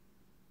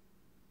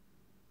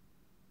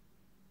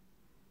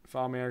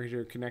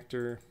manager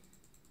connector.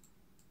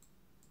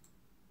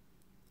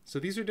 So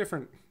these are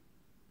different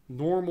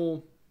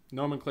normal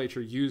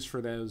nomenclature used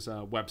for those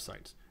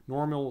websites.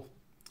 Normal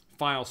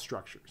file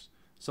structures.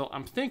 So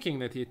I'm thinking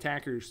that the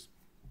attacker's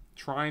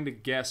trying to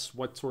guess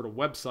what sort of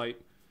website,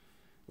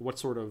 what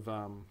sort of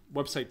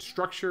website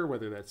structure,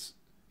 whether that's,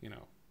 you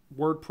know,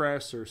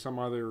 WordPress or some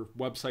other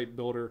website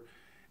builder,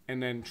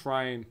 and then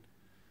try and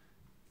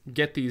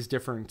get these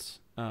different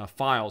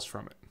files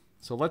from it.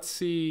 So let's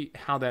see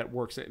how that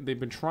works. They've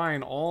been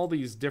trying all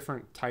these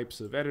different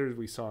types of editors.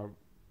 We saw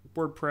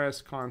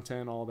WordPress,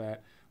 content, all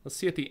that. Let's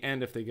see at the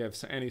end if they give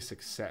any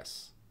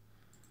success.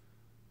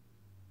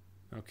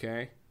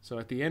 Okay, so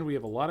at the end we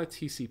have a lot of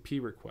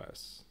TCP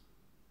requests.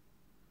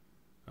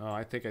 Oh,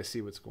 I think I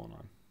see what's going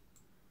on.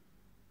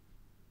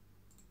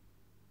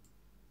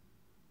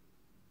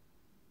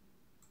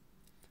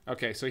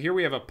 Okay, so here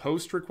we have a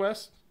post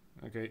request.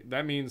 Okay,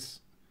 that means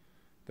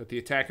that the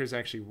attacker is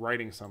actually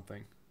writing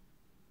something.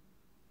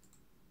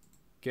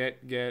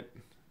 Get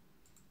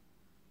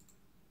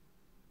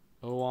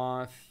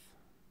OAuth,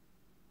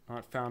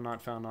 not found,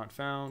 not found, not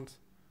found.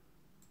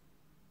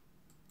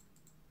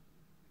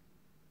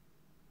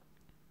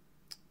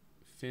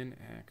 FINAC.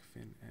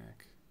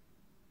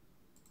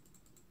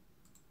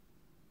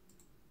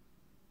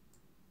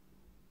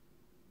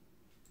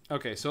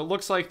 Okay, so it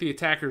looks like the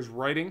attacker's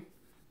writing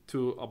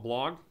to a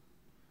blog.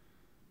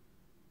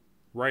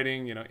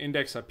 Writing, you know,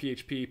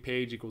 index.php,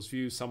 page equals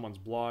views, someone's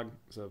blog.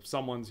 So if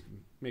someone's, you can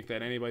make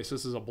that anybody. So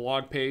this is a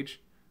blog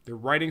page. They're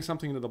writing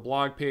something to the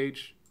blog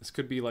page. This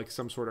could be like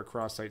some sort of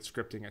cross-site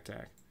scripting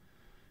attack.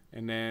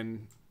 And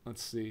then,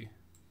 let's see.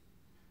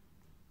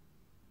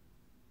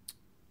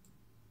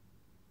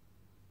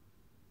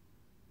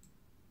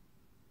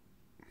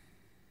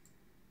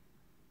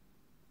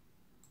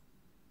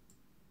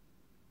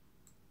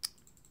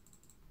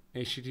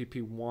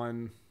 HTTP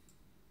 1.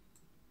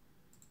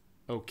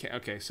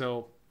 Okay,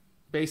 so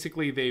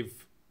basically they've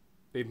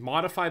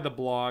modified the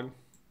blog.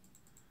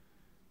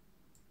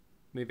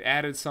 They've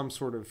added some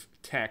sort of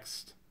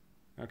text,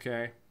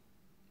 okay?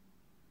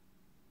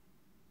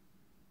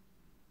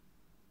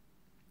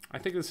 I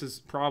think this is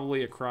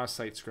probably a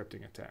cross-site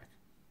scripting attack.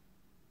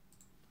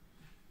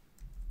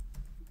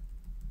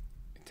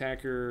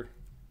 Attacker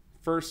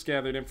first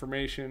gathered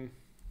information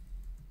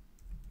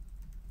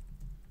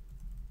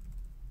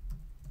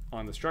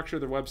on the structure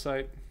of their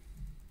website.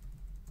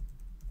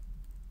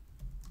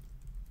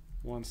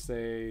 Once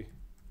they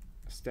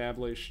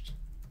established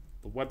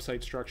the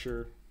website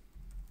structure,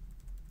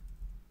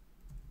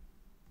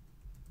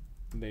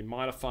 they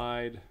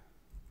modified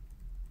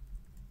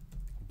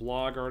a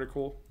blog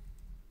article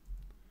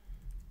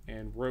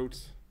and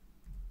wrote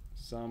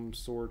some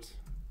sort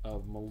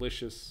of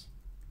malicious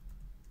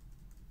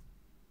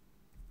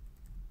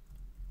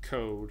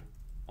code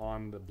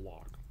on the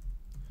blog.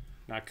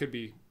 Now, it could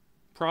be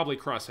probably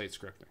cross-site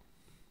scripting.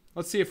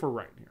 Let's see if we're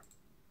right here.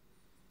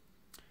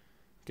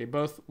 Okay,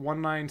 both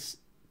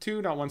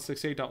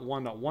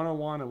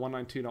 192.168.1.101 and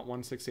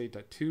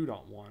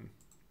 192.168.2.1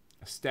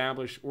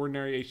 establish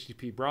ordinary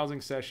HTTP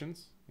browsing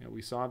sessions. You know,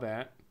 we saw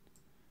that.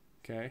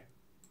 Okay.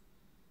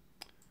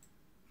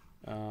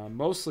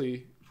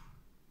 Mostly.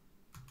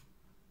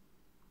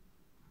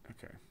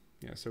 Okay.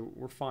 Yeah, so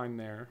we're fine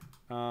there.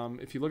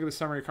 If you look at the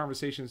summary of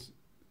conversations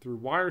through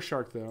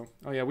Wireshark, though.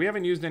 Oh, yeah, we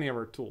haven't used any of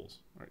our tools.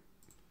 All right.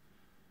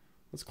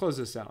 Let's close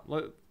this out.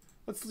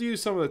 Let's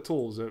use some of the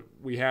tools that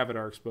we have at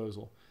our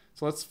disposal.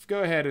 So let's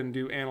go ahead and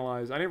do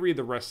analyze. I didn't read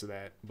the rest of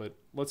that, but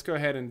let's go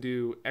ahead and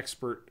do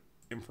expert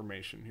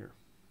information here.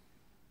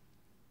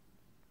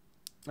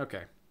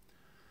 Okay.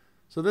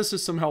 So this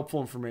is some helpful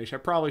information. I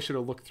probably should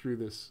have looked through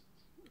this.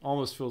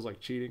 Almost feels like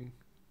cheating,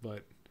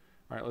 but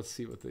all right, let's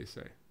see what they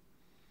say.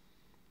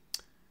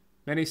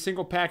 Many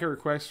single packet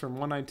requests from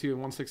 192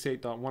 and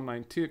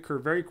 168.192 occur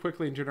very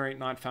quickly and generate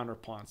not found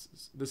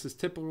responses. This is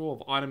typical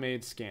of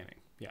automated scanning.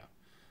 Yeah.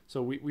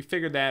 So we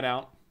figured that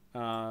out.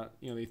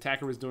 You know, the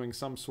attacker was doing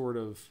some sort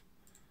of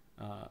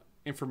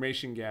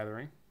information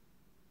gathering.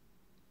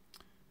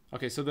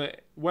 Okay, so the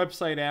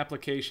website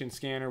application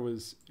scanner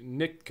was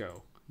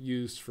NITCO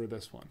used for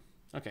this one.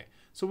 Okay,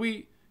 so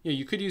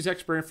you could use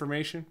expert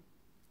information,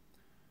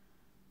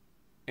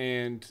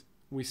 and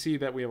we see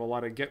that we have a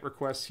lot of GET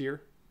requests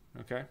here.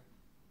 Okay,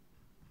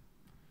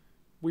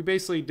 we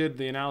basically did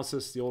the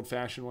analysis the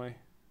old-fashioned way,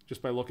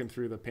 just by looking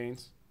through the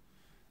panes.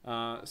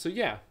 So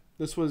yeah.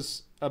 This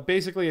was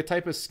basically a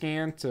type of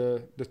scan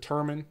to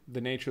determine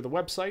the nature of the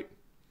website.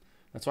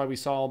 That's why we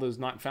saw all those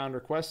not found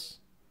requests.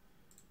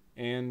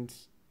 And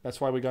that's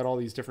why we got all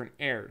these different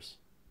errors.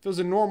 If it was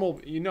a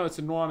normal, you know, it's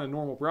not a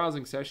normal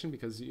browsing session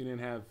because you didn't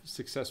have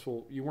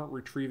you weren't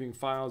retrieving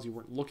files, you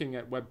weren't looking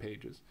at web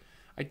pages.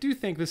 I do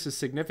think this is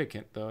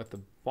significant, though, at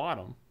the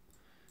bottom,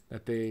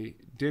 that they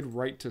did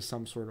write to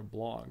some sort of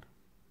blog.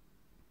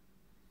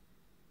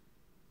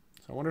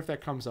 So I wonder if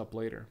that comes up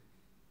later.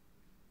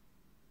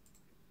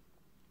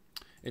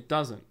 It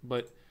doesn't,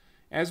 but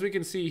as we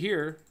can see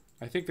here,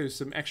 I think there's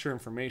some extra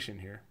information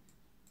here.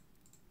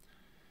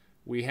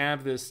 We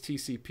have this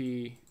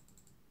TCP,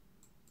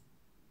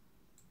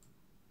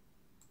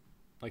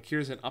 like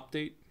here's an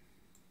update.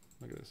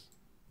 Look at this.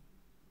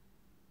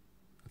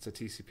 That's a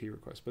TCP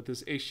request, but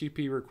this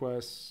HTTP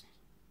request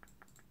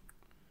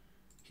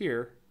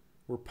here,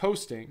 we're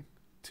posting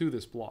to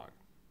this blog,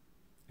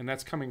 and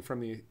that's coming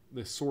from the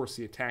source,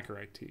 the attacker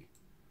IT.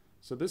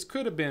 So this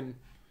could have been,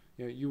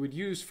 you know, you would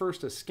use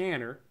first a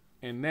scanner,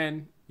 and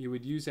then you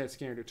would use that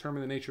scanner to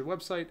determine the nature of the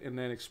website and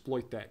then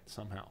exploit that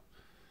somehow.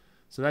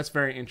 So that's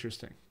very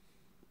interesting.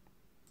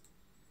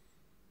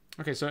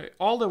 Okay, so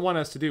all they want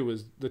us to do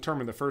was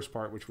determine the first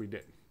part, which we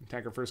did.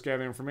 Attacker first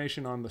gathered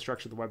information on the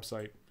structure of the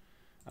website,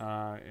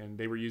 and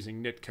they were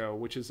using NITCO,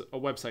 which is a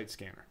website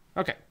scanner.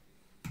 Okay.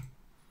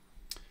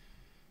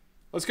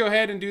 Let's go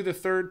ahead and do the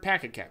third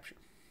packet capture.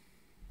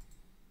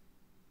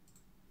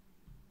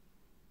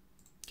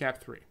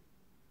 Cap 3.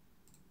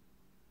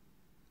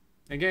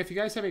 Again, if you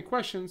guys have any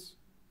questions,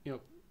 you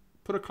know,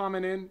 put a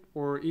comment in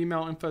or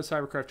email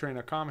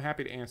info@cyberkrafttraining.com. I'm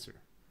happy to answer.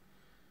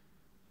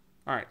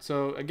 All right,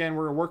 so again,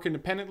 we're going to work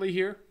independently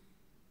here.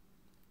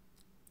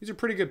 These are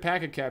pretty good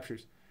packet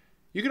captures.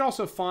 You can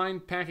also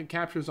find packet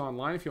captures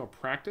online if you want to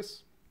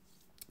practice.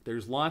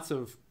 There's lots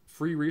of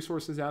free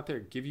resources out there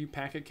that give you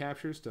packet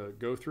captures to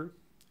go through.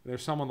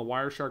 There's some on the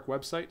Wireshark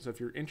website, so if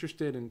you're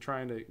interested in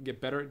trying to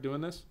get better at doing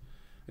this,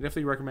 I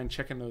definitely recommend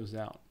checking those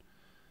out.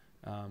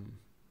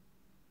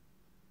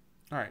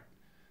 All right,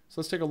 so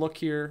let's take a look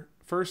here.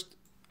 First,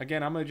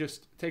 again, I'm going to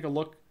just take a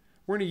look.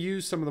 We're going to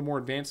use some of the more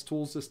advanced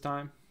tools this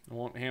time. I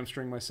won't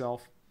hamstring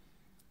myself.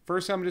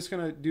 First, I'm just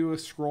going to do a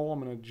scroll.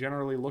 I'm going to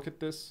generally look at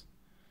this.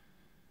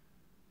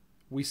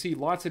 We see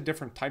lots of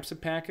different types of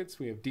packets.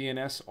 We have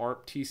DNS,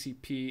 ARP,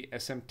 TCP,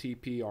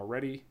 SMTP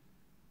already.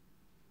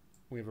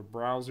 We have a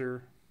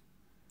browser.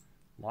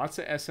 Lots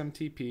of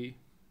SMTP.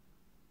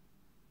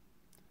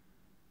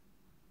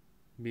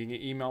 Being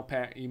an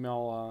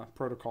email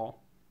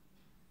protocol.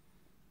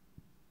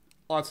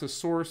 Lots of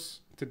source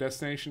to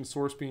destination,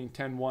 source being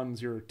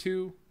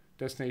 10.1.0.2,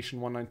 destination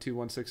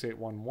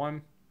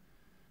 192.168.1.1,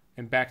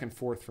 and back and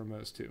forth from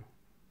those two.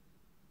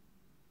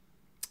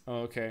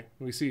 Okay,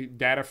 we see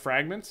data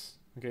fragments.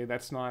 Okay,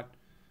 it's not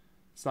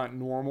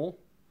normal.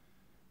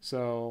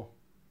 So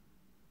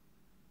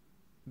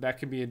that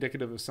can be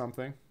indicative of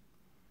something.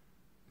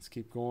 Let's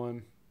keep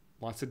going.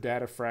 Lots of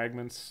data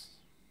fragments.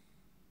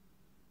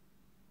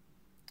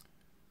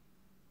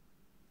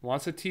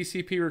 Lots of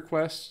TCP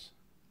requests.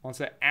 Lots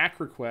of ACK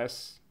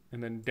requests.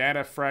 And then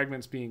data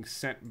fragments being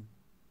sent.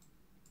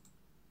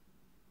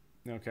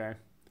 Okay.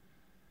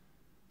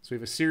 So we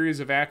have a series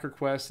of ACK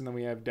requests, and then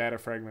we have data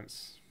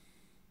fragments.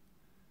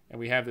 And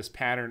we have this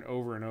pattern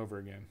over and over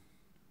again.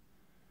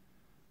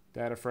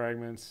 Data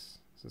fragments.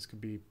 So this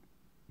could be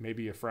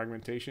maybe a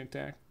fragmentation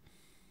attack.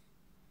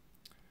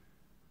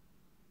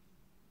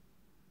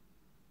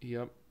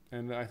 Yep.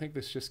 And I think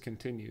this just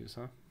continues,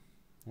 huh?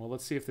 Well,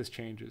 let's see if this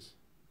changes.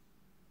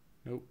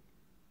 Nope.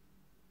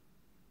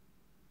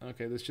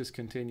 Okay, this just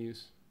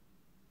continues.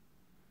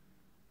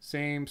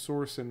 Same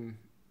source and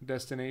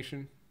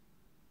destination.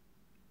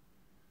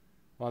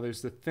 Wow,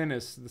 there's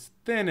this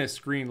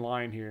thinnest green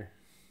line here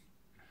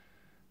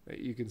that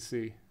you can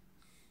see.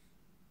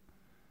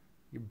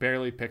 You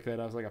barely pick that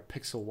up. It's like a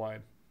pixel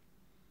wide.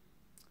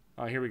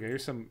 Here we go.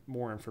 Here's some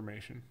more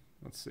information.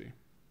 Let's see.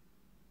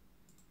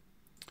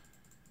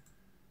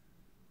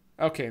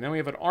 Okay, then we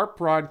have an ARP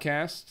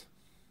broadcast.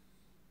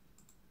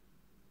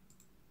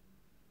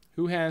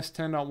 Who has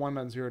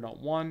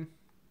 10.1.0.1?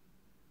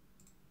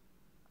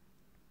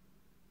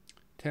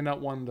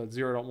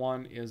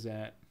 10.1.0.1 is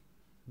at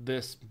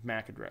this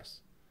MAC address.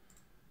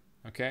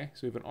 Okay,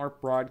 so we have an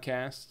ARP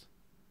broadcast.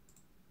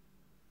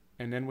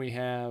 And then we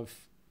have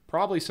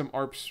probably some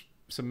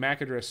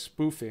MAC address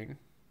spoofing.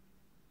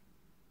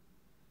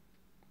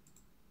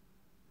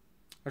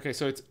 Okay,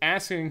 so it's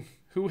asking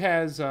who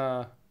has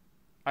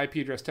IP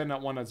address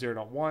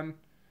 10.1.0.1.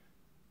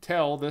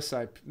 Tell this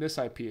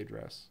IP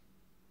address.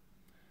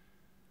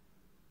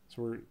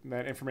 So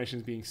that information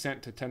is being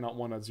sent to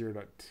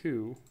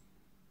 10.1.0.2.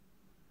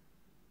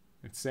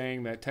 It's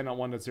saying that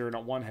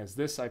 10.1.0.1 has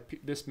this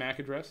MAC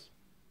address.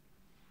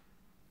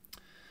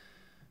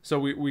 So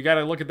we got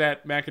to look at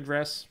that MAC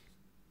address,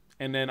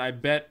 and then I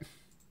bet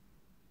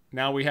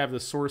now we have the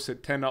source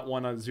at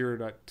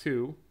 10.1.0.2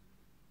 to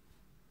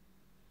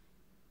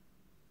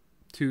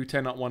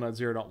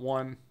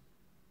 10.1.0.1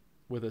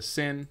 with a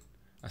SYN,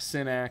 a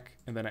SYN-ACK,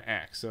 and then an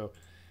ACK. So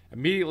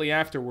immediately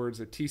afterwards,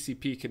 a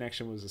TCP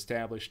connection was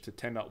established to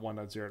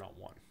 10.1.0.1.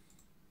 All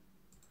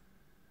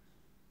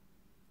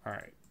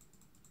right.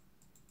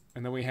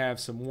 And then we have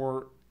some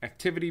more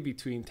activity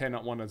between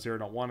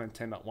 10.1.0.1 and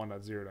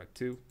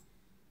 10.1.0.2.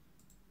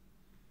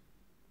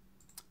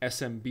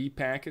 SMB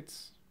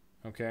packets.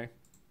 Okay.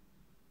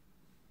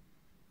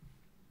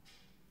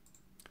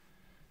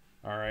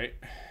 All right.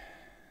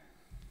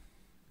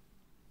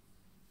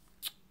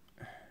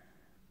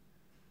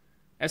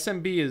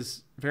 SMB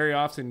is very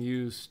often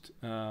used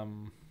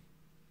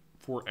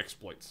for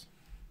exploits.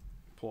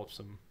 Pull up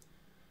some.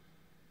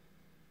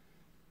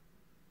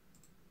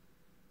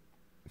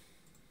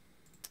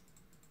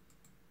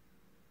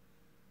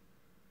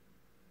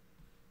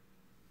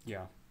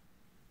 Yeah.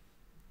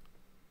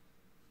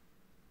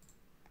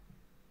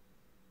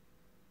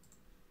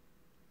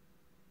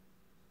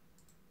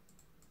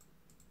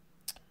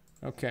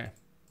 Okay.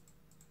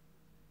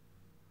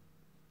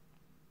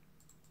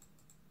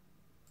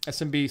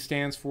 SMB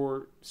stands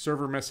for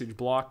server message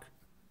block,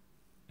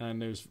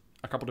 and there's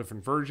a couple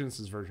different versions.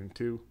 This is version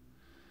 2.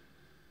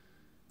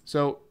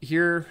 So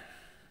here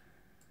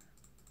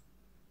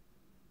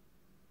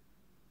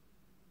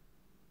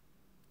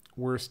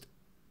we're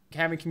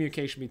having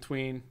communication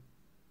between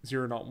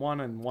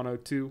 0.1 and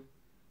 102.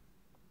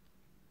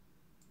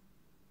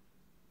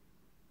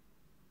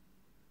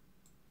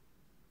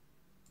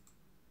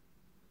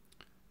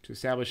 To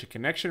establish a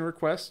connection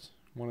request,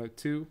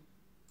 102,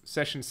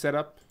 session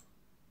setup,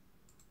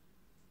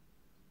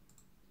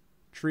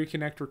 tree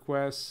connect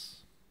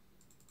requests,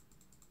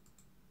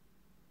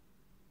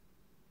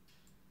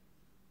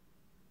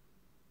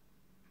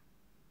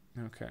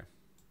 okay.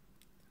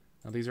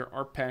 Now these are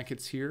ARP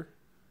packets here.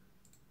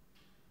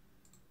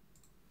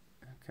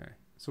 Okay,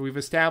 so we've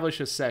established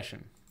a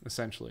session,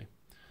 essentially.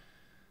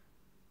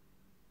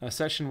 A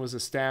session was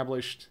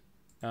established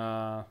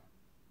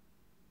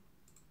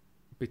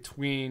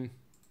between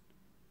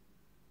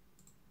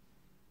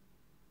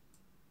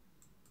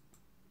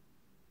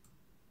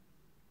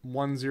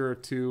one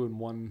 0.2 and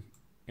 1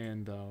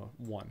 and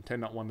 1, 10.1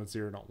 to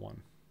 0.1.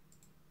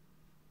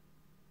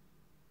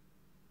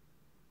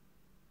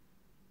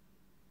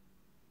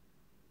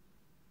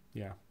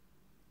 Yeah.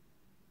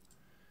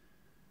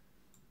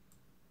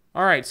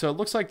 All right, so it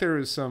looks like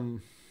there's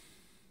some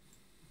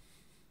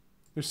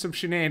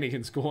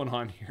shenanigans going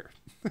on here.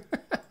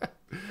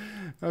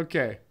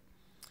 Okay.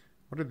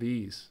 What are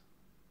these?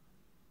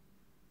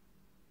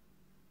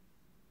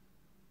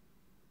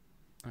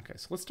 Okay,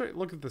 so let's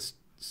look at the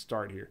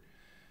start here.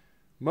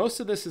 Most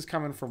of this is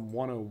coming from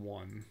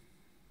 101,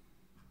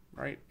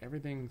 right?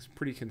 Everything's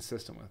pretty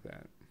consistent with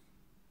that.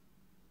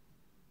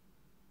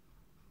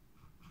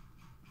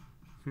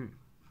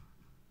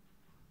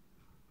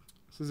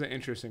 This is an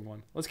interesting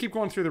one. Let's keep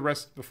going through the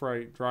rest before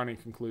I draw any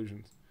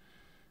conclusions.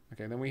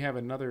 Okay, then we have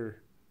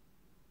another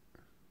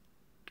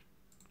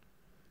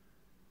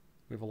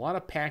We have a lot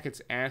of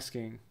packets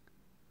asking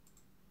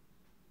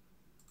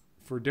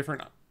for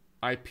different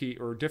IP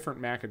or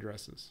different MAC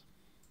addresses.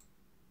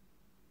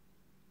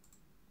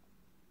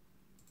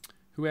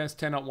 Who has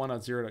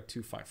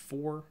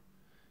 10.1.0.254?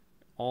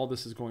 All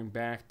this is going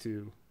back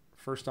to,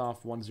 first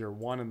off,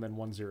 101 and then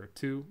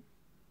 102.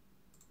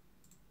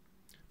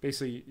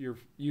 Basically, you're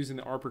using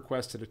the ARP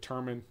request to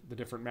determine the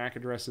different MAC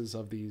addresses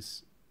of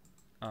these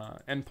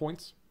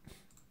endpoints.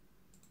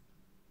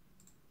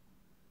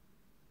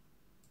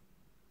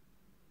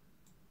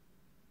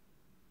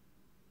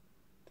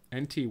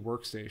 NT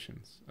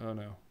workstations. Oh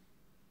no.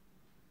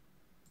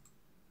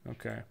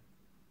 Okay.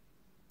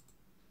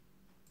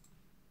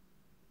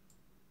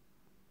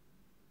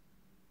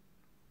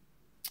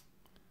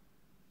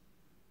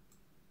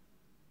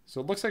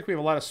 So it looks like we have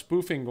a lot of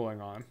spoofing going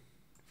on,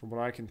 from what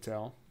I can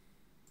tell.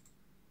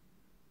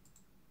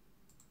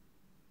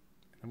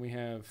 And we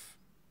have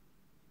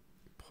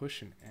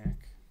push and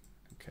ACK.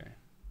 Okay.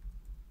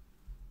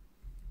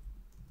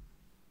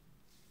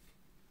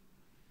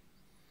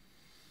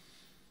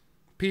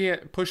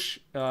 Push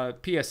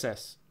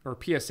PSS or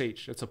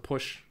PSH. That's a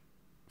push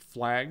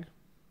flag.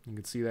 You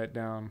can see that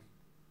down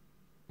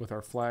with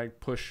our flag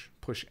push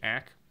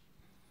ACK.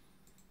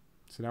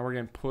 So now we're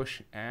getting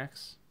push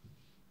ACKs.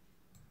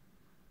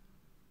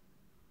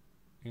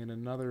 And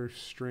another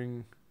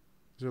string.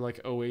 These are like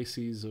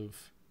oases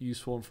of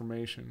useful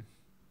information.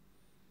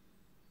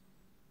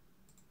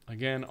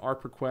 Again,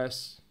 ARP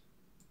requests.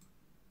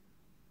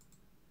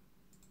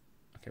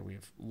 Okay, we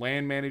have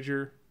LAN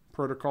manager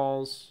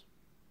protocols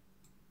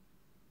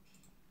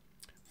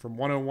from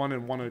 101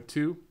 and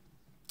 102.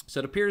 So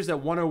it appears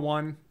that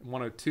 101 and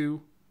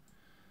 102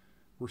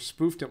 were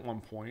spoofed at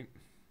one point.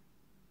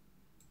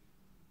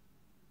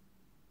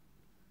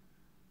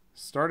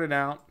 Started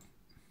out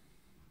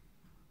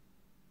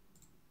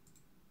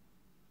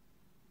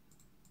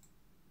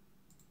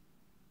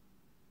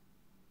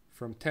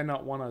from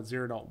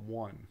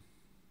 10.1.0.1.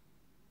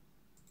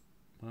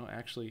 Well,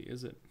 actually,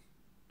 is it?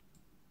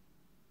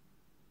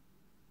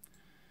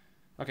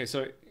 Okay,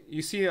 so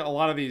you see a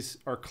lot of these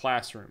are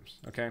classrooms,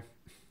 okay?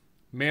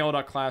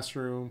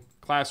 Mail.classroom,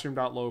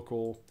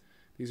 classroom.local.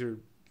 These are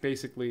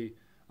basically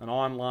an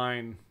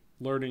online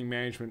learning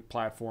management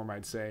platform,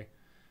 I'd say.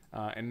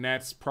 And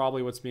that's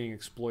probably what's being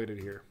exploited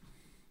here.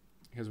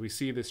 Because we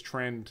see this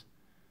trend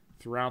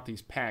throughout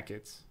these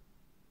packets.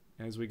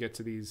 And as we get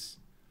to these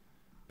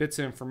bits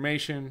of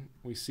information,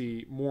 we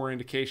see more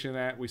indication of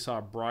that. We saw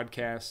a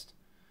broadcast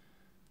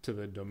to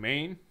the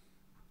domain.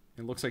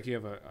 It looks like you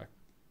have a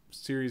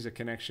series of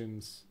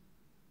connections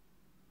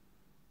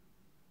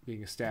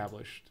being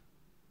established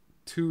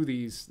to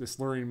this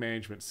learning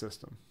management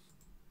system.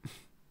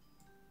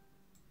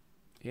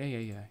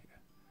 Yeah.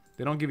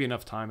 They don't give you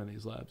enough time in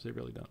these labs. They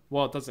really don't.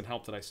 Well, it doesn't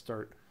help that I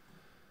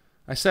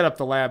set up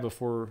the lab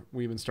before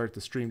we even start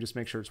the stream, just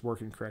make sure it's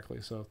working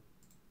correctly. So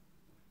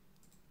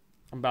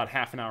I'm about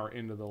half an hour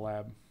into the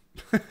lab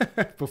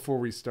before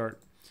we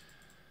start.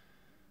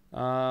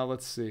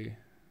 Let's see.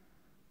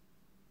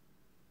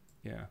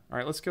 Yeah. All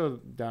right, let's go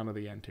down to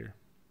the end here.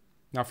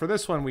 Now, for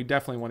this one, we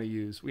definitely want to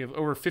use, we have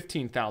over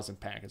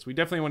 15,000 packets. We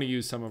definitely want to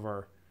use some of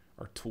our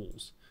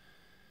tools.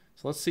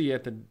 So let's see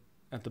at the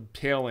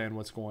tail end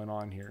what's going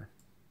on here.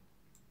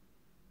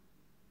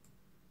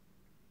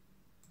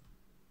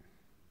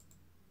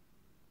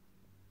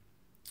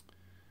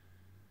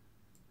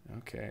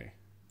 Okay.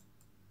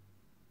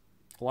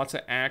 Lots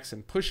of ACKs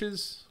and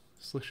pushes.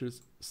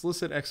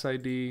 Solicit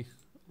XID,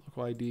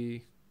 local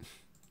ID.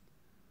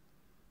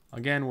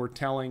 Again, we're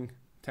telling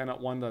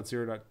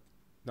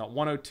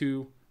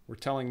 10.1.0.102, we're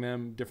telling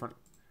them different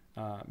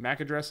MAC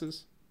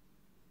addresses.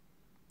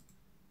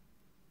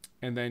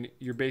 And then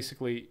you're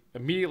basically,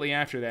 immediately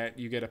after that,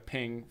 you get a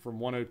ping from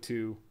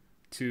 102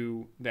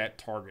 to that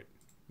target.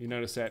 You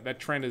notice that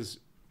trend has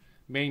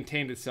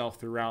maintained itself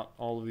throughout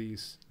all of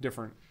these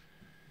different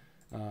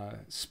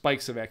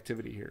spikes of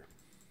activity here.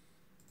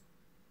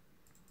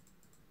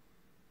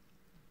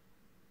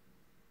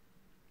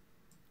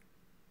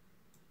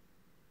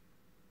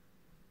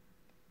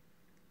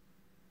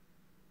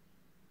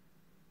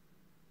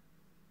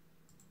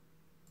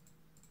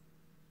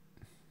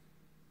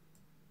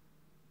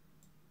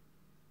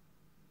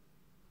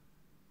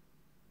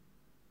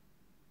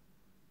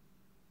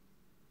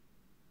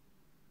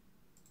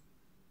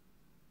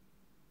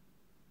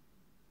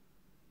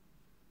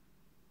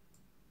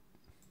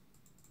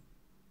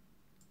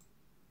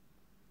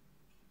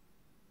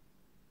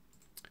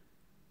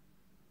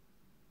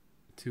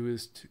 Two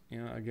is,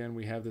 again,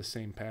 we have the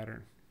same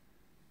pattern.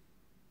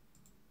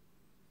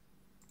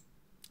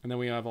 And then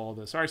we have all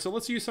this. All right, so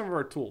let's use some of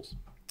our tools.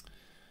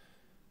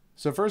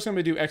 So first I'm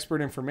going to do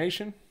expert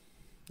information.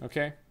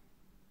 Okay.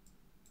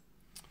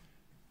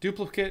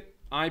 Duplicate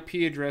IP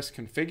address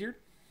configured.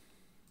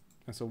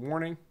 That's a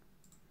warning.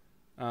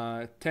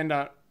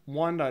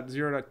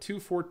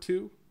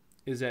 10.1.0.242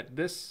 is at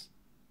this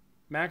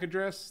MAC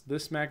address,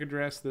 this MAC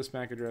address, this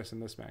MAC address,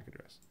 and this MAC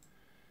address.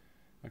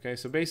 Okay,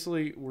 so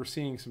basically we're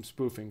seeing some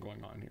spoofing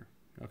going on here.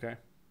 Okay.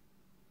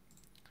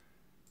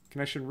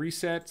 Connection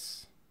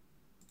resets.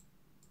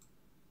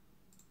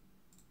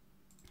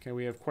 Okay,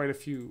 we have quite a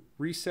few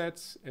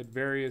resets at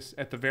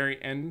the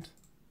very end,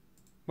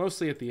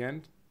 mostly at the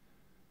end.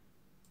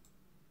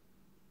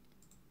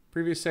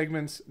 Previous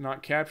segments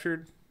not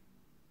captured.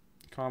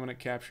 Comment at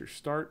capture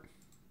start.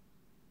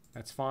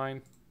 That's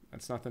fine.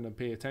 That's nothing to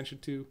pay attention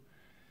to.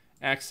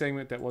 Act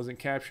segment that wasn't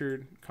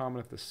captured.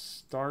 Comment at the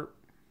start.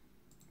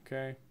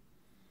 Okay.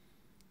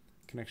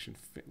 Connection.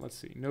 Let's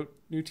see. Note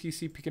new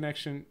TCP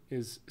connection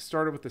is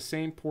started with the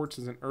same ports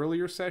as an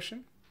earlier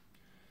session.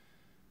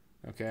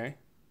 Okay.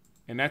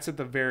 And that's at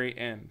the very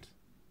end.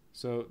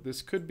 So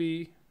this could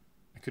be,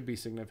 it could be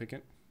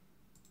significant.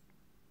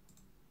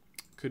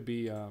 Could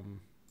be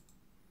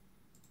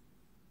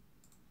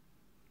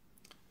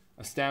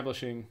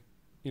establishing,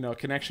 a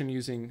connection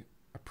using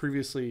a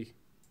previously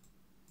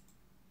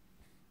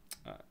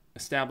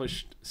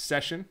established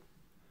session.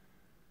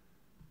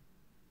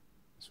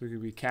 So we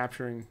could be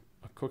capturing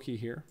a cookie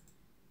here.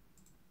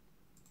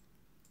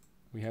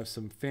 We have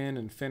some fin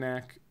and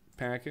finac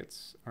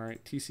packets. All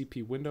right,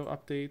 TCP window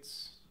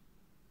updates.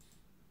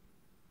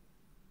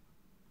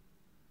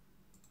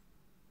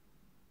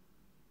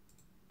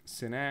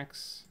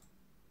 Synax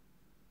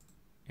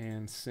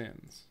and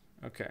sins.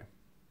 Okay.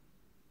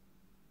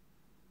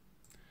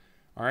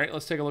 All right,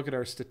 let's take a look at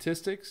our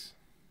statistics.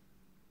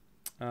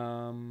 We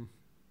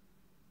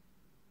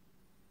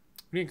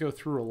didn't go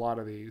through a lot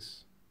of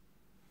these.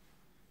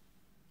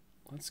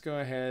 Let's go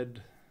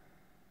ahead.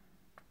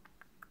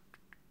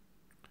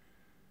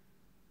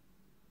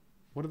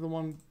 What is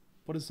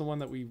the one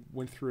that we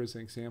went through as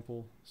an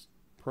example?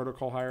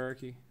 Protocol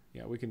hierarchy?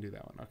 Yeah, we can do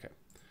that one. Okay.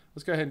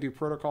 Let's go ahead and do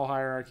protocol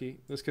hierarchy.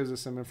 This gives us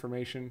some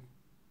information.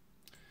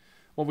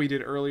 What we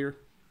did earlier.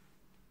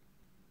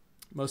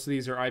 Most of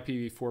these are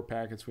IPv4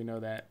 packets. We know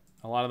that.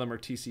 A lot of them are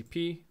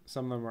TCP.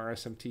 Some of them are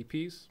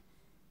SMTPs.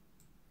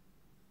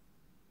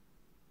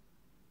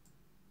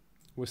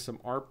 With some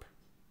ARP.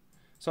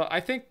 So I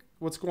think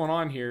what's going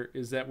on here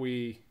is that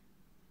we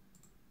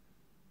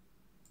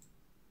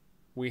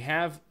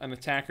have an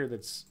attacker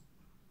that's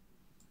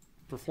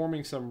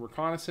performing some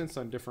reconnaissance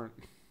on different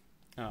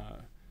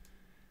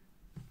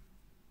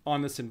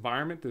on this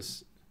environment,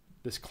 this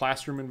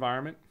classroom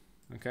environment,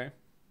 okay?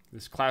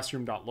 This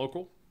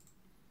classroom.local,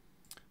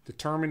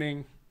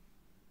 determining,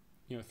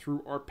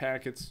 through ARP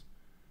packets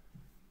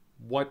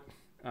what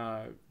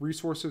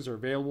resources are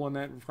available in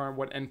that environment,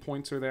 what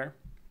endpoints are there,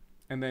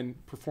 and then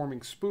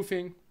performing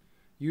spoofing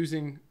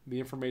using the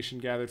information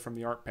gathered from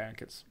the ARP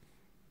packets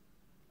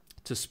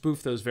to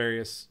spoof those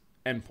various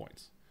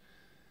endpoints.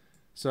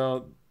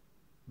 So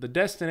the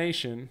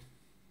destination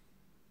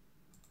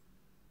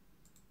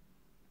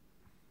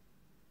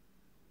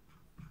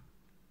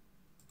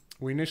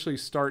we initially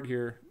start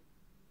here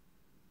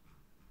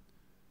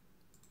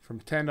from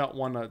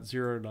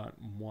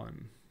 10.1.0.1,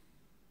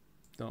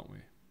 don't we?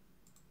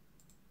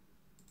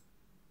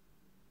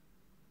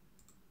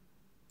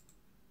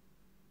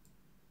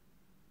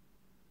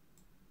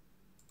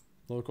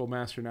 Local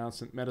master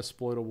announcement,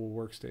 metasploitable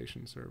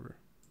workstation server.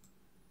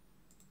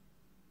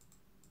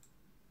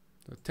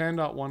 So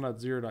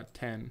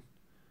 10.1.0.10,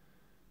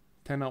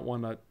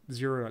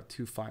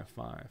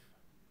 10.1.0.255.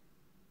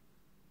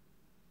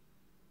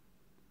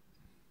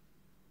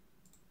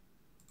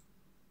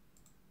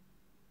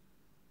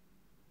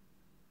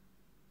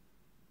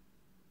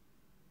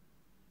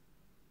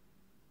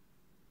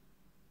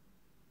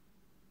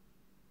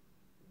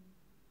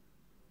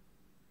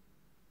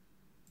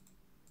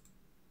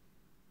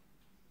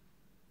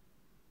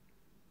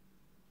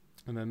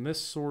 And then this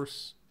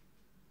source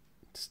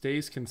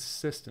stays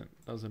consistent,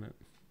 doesn't it?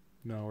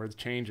 No, or it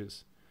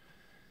changes.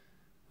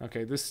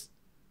 Okay, this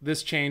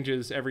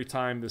changes every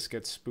time this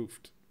gets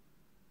spoofed.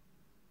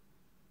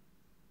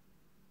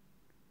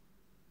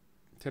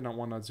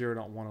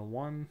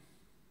 10.1.0.101.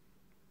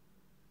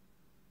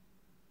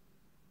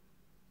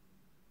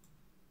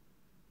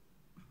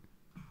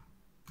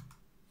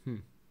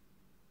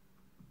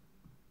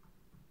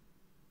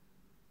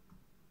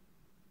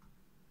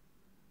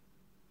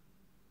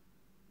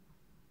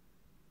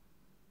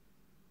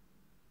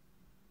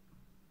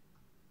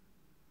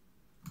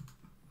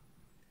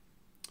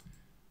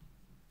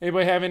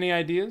 Anybody have any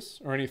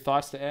ideas or any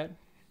thoughts to add?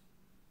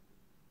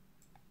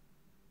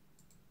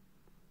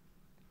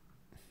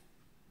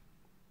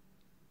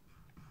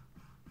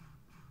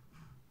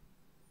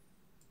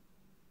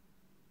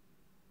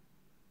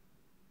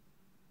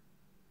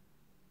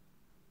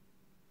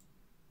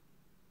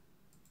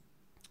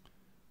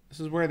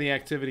 This is where the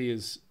activity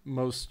is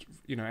most,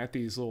 at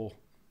these little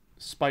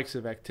spikes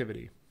of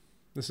activity.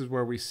 This is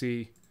where we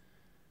see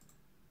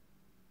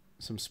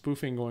some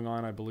spoofing going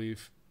on, I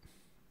believe,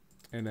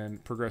 and then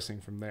progressing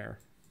from there.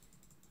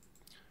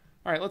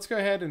 All right, let's go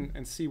ahead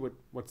and see what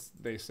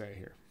they say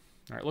here.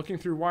 All right, looking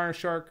through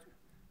Wireshark,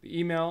 the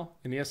email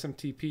and the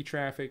SMTP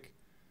traffic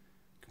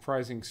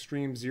comprising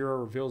stream 0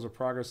 reveals a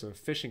progress of a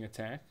phishing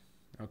attack.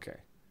 Okay,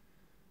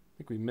 I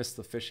think we missed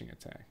the phishing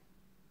attack.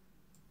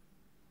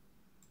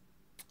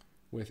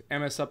 With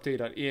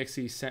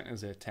msupdate.exe sent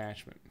as an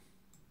attachment.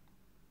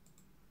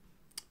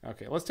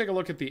 Okay, let's take a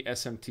look at the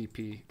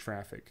SMTP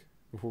traffic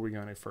before we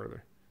go any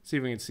further. See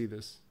if we can see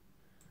this.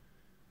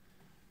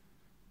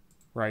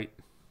 Right.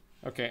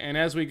 Okay, and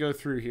as we go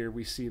through here,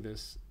 we see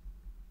this.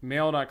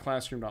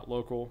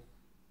 Mail.classroom.local,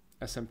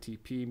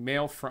 SMTP,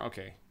 mail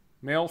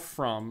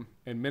from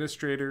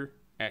administrator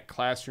at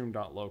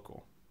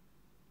classroom.local.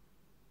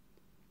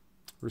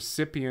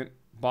 Recipient,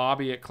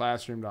 Bobby at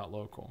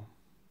classroom.local.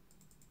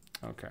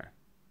 Okay.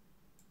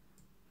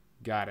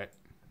 Got it.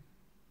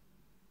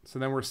 So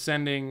then we're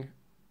sending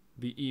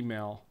the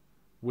email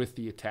with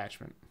the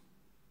attachment.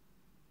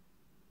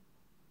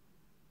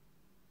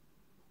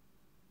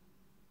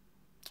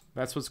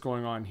 That's what's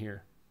going on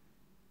here.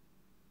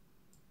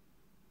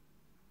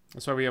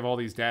 That's why we have all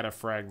these data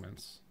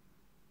fragments.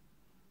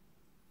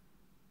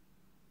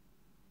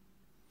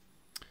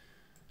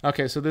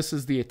 Okay, so this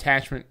is the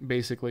attachment,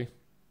 basically.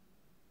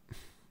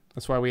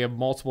 That's why we have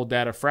multiple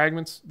data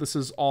fragments. This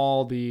is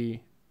all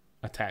the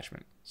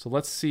attachment. So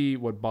let's see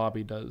what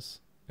Bobby does,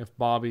 if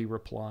Bobby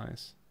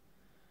replies.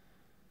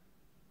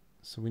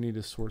 So we need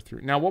to sort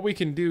through. Now what we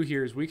can do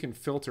here is we can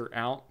filter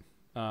out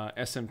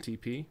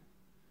SMTP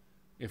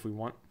if we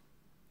want.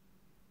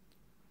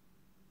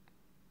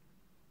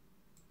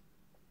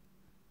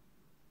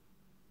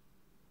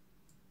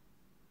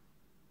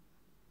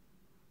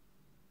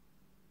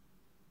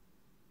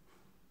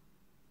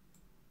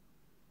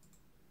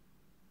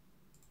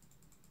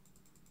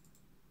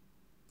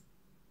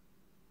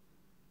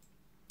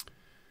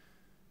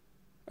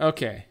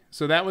 Okay,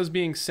 so that was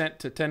being sent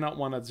to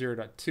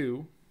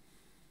 10.1.0.2.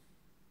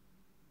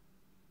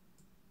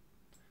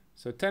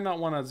 So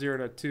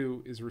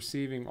 10.1.0.2 is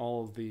receiving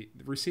the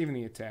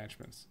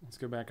attachments. Let's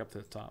go back up to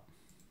the top.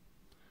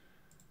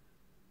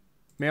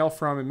 Mail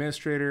from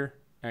administrator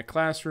at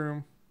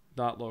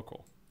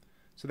classroom.local.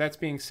 So that's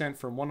being sent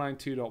from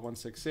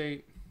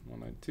 192.168,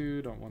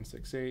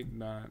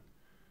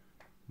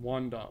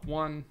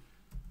 192.168.1.1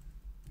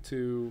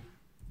 to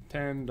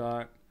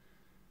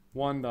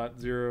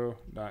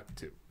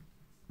 10.1.0.2.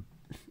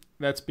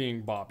 That's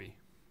being Bobby.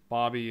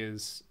 Bobby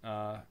is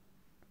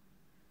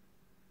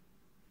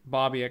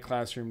Bobby at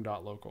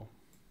classroom.local.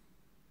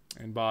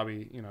 And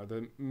Bobby, you know,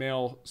 the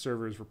mail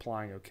server is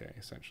replying okay,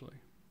 essentially.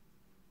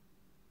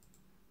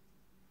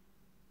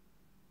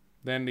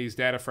 Then these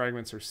data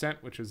fragments are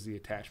sent, which is the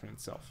attachment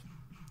itself.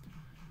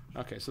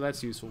 Okay, so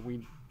that's useful.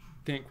 We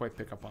didn't quite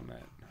pick up on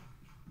that.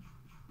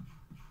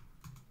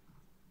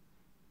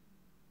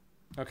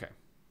 Okay.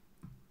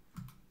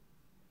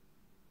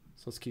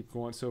 So let's keep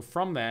going. So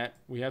from that,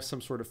 we have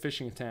some sort of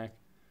phishing attack.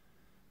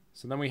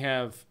 So then we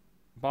have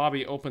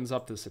Bobby opens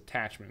up this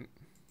attachment.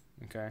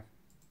 Okay.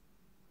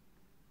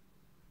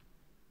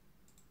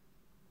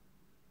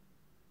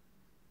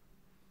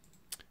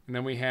 And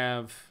then we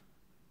have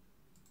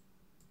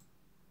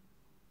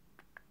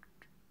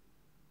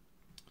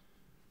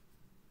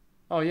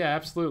oh yeah,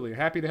 absolutely.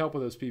 Happy to help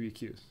with those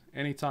PBQs.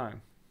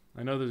 Anytime.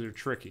 I know those are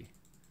tricky.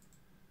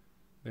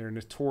 They're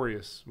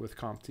notorious with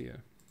CompTIA.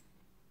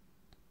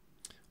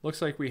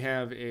 Looks like we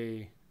have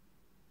a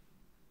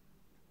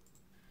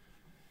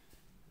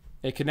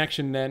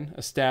connection then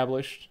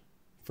established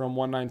from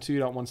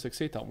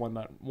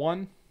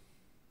 192.168.1.1.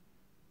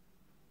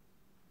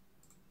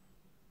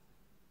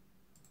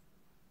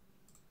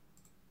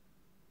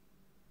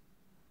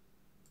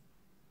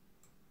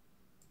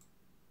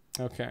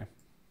 Okay.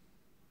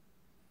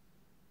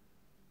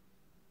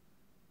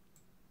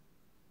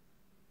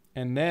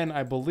 And then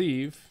I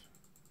believe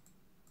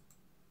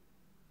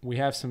we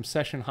have some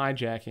session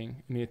hijacking,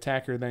 and the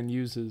attacker then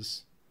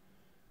uses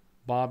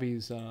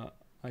Bobby's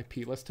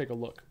IP. Let's take a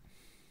look.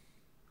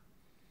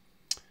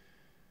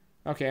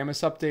 Okay, MS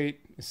update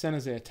is sent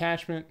as an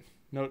attachment.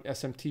 Note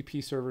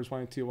SMTP servers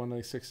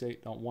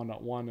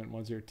 192.168.1.1 and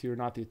 102 are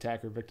not the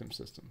attacker victim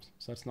systems.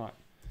 So that's not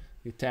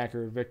the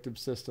attacker victim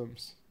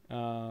systems.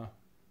 Frame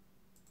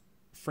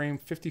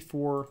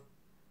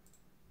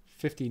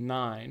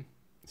 5459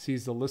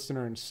 sees the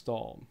listener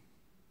installed.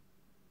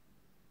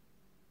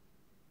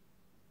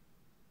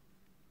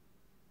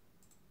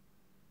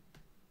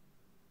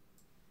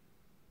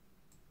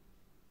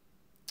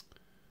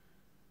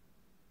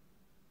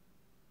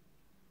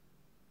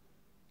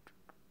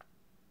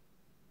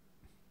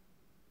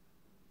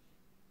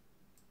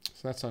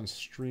 So that's on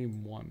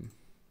stream 1.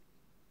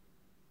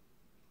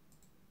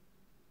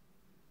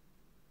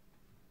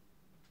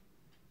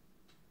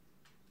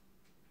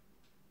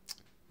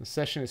 The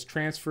session is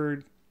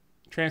transfers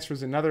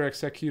another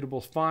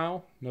executable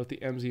file. Note the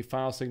MZ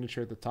file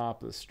signature at the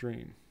top of the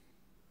stream.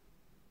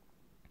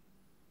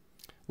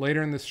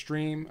 Later in the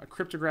stream, a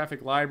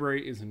cryptographic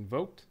library is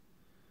invoked.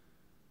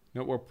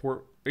 Note where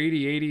port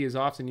 8080 is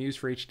often used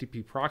for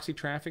HTTP proxy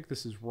traffic.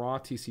 This is raw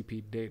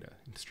TCP data.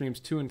 In streams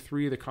 2 and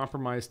 3, the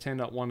compromised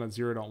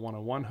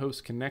 10.1.0.101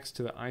 host connects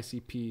to the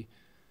ICP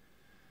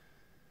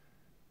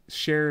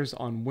shares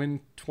on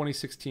Win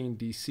 2016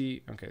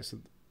 DC. Okay, so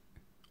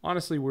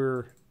honestly,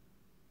 we're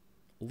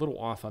a little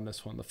off on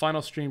this one. The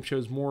final stream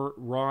shows more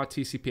raw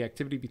TCP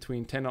activity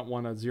between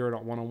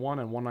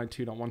 10.1.0.101 and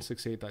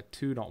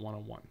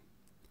 192.168.2.101.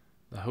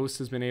 The host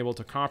has been able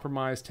to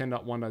compromise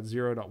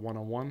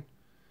 10.1.0.101.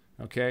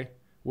 Okay,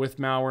 with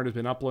malware and has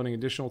been uploading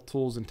additional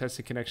tools and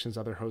testing connections to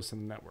other hosts in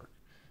the network.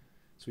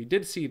 So we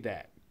did see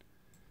that.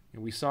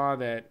 And we saw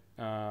that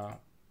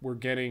we're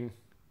getting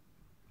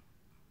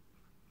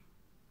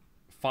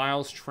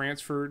files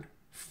transferred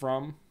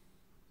from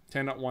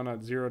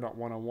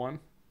 10.1.0.101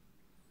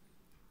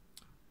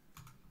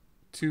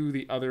 to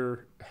the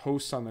other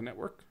hosts on the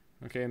network.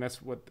 Okay, and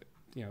that's what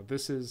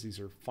this is. These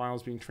are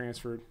files being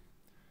transferred.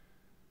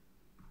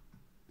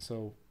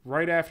 So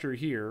right after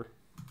here,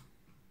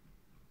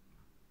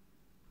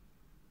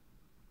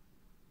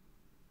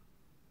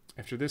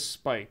 after this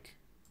spike,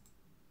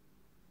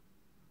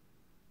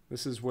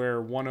 this is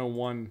where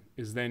 101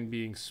 is then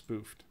being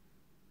spoofed.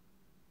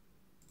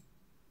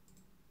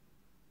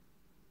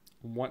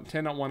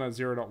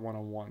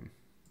 10.1.0.101.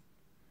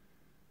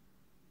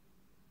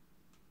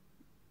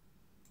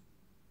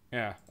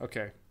 Yeah,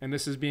 okay. And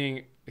this is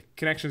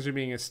connections are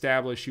being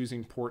established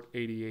using port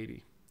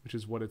 8080, which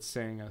is what it's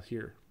saying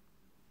here.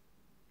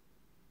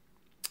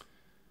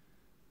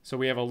 So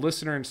we have a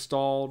listener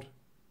installed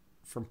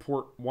from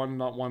port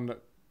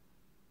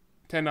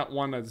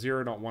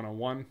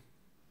 10.1.0.101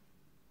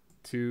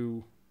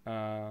 to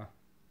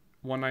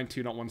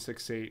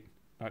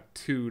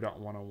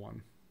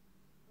 192.168.2.101.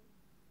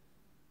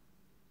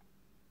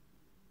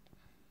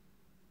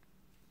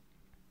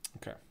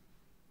 Okay.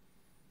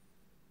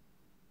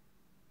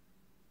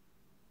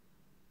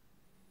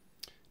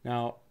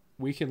 Now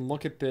we can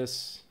look at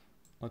this.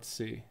 Let's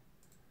see.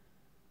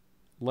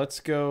 Let's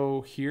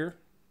go here.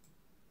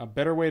 A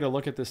better way to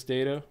look at this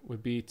data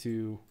would be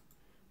to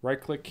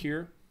right click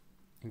here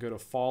and go to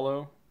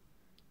follow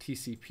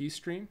TCP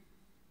stream.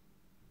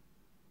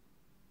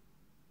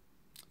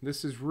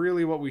 This is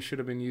really what we should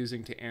have been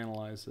using to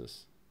analyze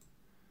this.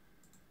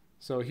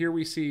 So here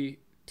we see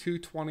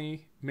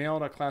 220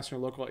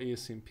 mail.classroom local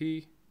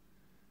ASCMP,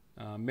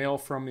 mail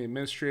from the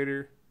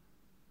administrator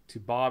to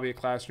Bobby at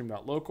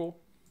classroom.local,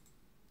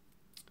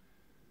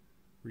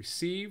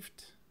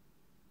 received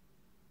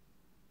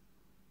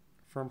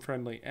from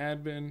friendly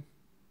admin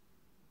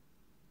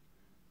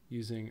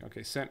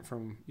sent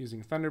from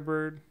using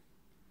Thunderbird.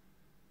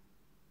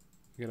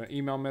 We got an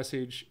email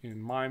message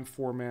in MIME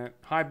format.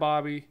 Hi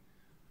Bobby,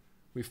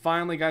 we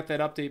finally got that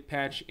update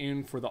patch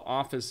in for the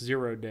Office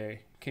 0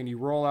 day. Can you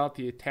roll out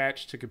the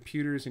attached to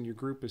computers in your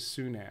group as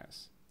soon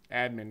as?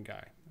 Admin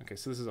guy. Okay,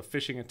 so this is a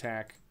phishing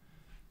attack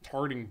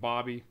targeting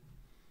Bobby.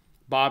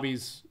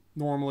 Bobby's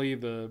normally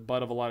the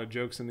butt of a lot of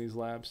jokes in these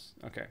labs.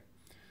 Okay,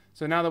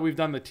 so now that we've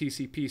done the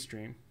TCP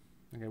stream,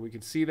 okay, we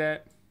can see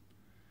that.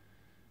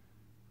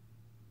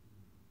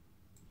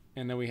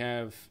 And then we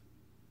have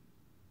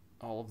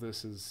all of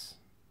this is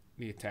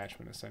the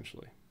attachment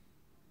essentially.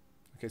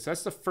 Okay, so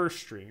that's the first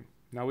stream.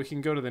 Now we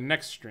can go to the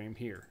next stream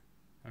here,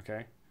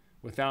 okay,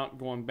 without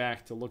going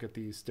back to look at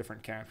these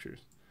different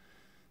captures.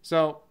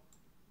 So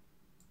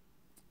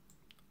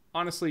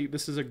honestly,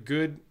 this is a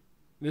good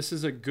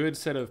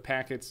set of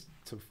packets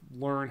to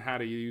learn how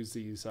to use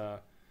these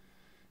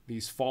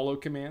follow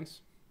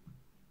commands.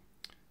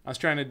 I was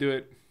trying to do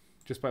it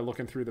just by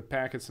looking through the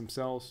packets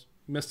themselves.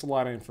 Missed a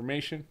lot of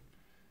information.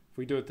 If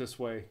we do it this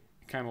way,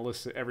 it kind of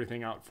lists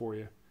everything out for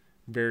you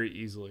very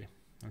easily.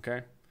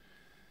 Okay.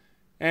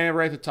 And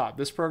right at the top,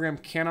 this program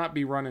cannot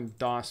be run in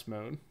DOS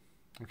mode.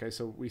 Okay,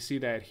 so we see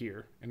that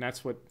here, and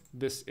that's what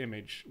this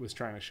image was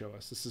trying to show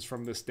us. This is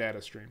from this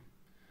data stream.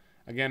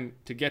 Again,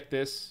 to get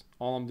this,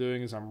 all I'm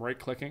doing is I'm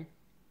right-clicking,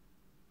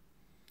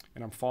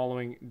 and I'm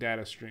following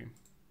data stream.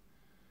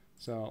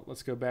 So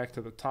let's go back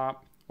to the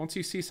top. Once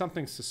you see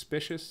something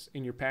suspicious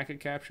in your packet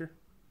capture,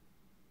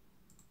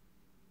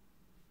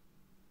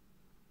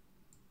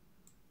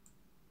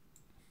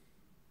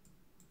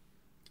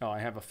 oh, I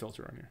have a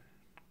filter on here.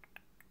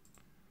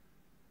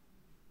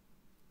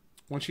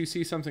 Once you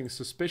see something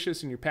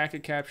suspicious in your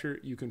packet capture,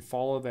 you can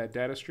follow that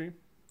data stream.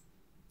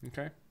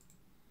 Okay.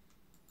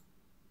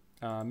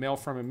 Mail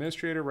from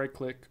administrator, right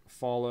click,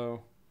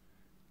 follow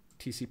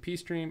TCP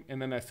stream, and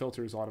then that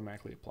filter is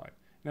automatically applied.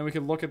 Now we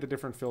can look at the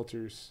different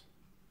filters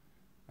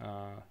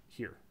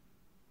here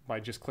by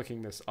just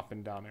clicking this up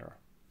and down arrow.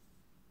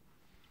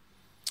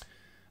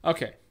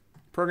 Okay.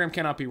 Program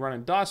cannot be run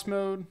in DOS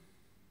mode.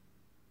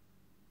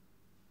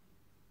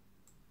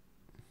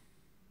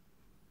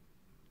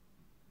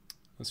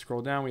 Let's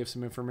scroll down. We have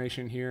some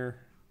information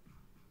here.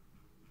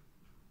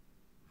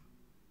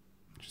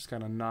 Just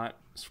kind of not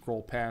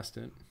scroll past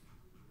it.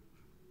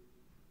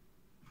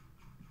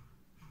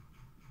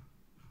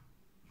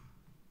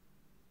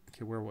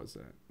 Okay, where was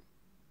that?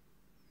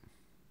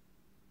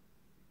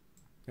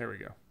 There we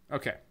go.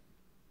 Okay.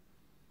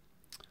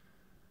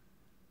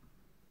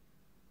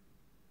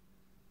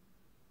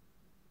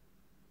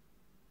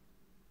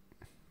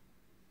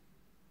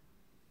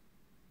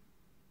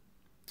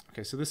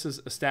 Okay, so this is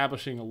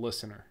establishing a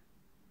listener.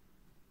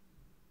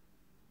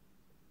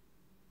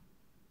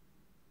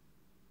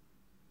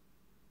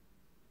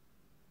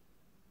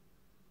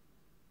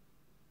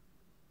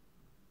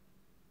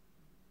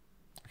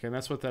 Okay, and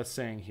that's what that's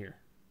saying here.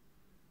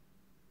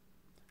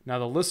 Now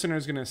the listener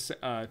is going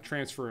to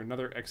transfer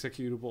another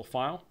executable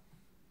file.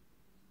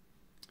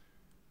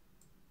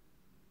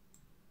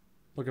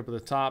 Look up at the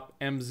top.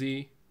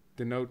 MZ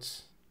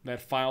denotes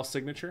that file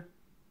signature.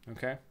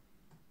 Okay.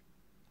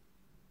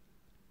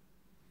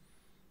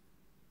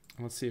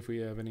 Let's see if we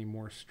have any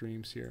more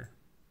streams here.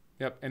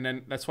 Yep, and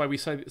then that's why we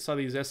saw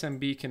these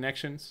SMB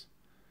connections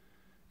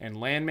and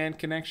LAN-MAN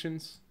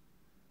connections.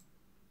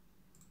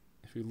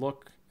 If you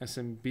look,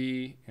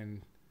 SMB,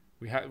 and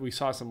we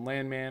saw some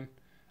LAN-MAN.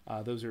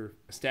 Those are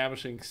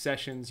establishing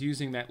sessions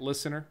using that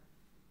listener.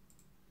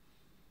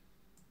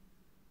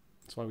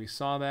 That's why we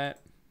saw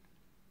that.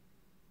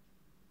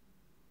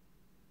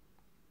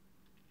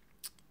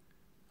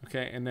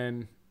 Okay, and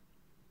then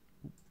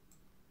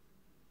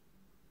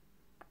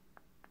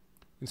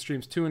in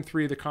streams 2 and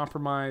 3, the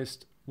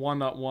compromised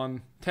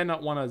 1.1,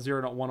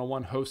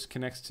 10.1.0.101 host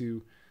connects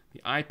to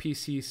the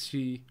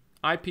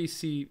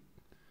IPC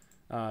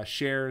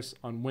shares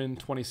on Win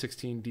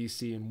 2016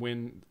 DC and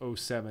Win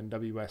 07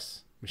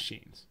 WS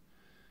machines.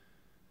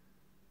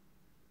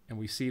 And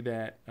we see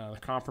that the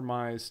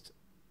compromised...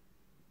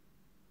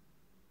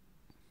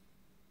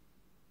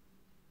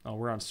 Oh,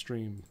 we're on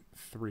stream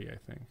 3, I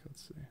think.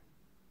 Let's see.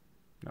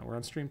 No, we're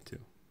on stream 2.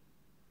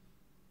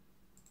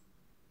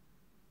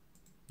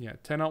 Yeah,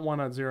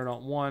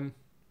 10.1.0.1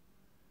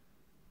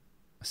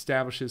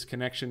 establishes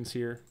connections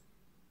here.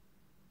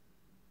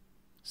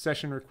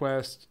 Session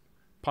request,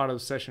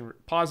 positive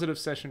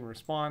session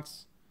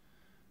response,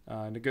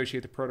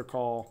 negotiate the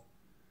protocol,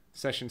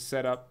 session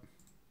setup.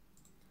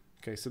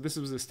 Okay, so this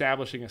was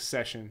establishing a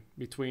session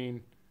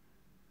between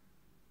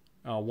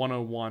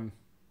 101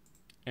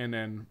 and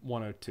then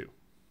 102.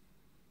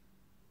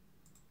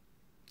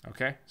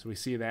 Okay, so we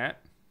see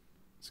that.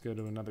 Let's go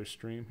to another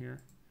stream here.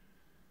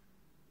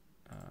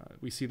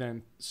 We see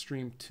then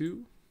stream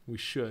 2. We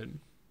should.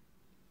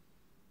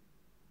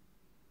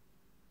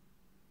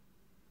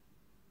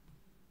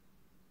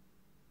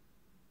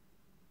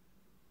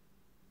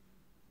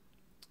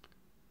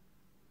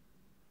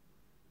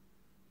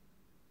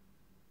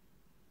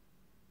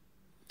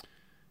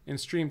 In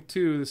stream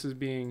 2, this is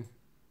being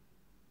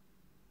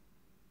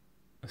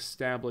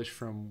established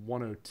from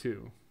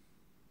 102.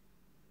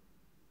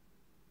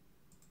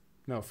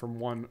 No, from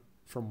one.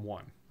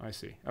 I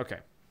see. Okay.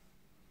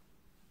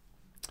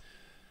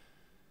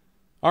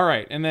 All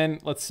right, and then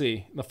let's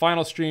see. The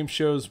final stream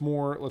shows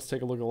more. Let's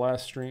take a look at the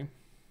last stream.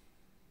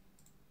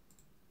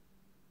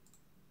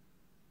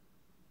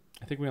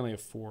 I think we only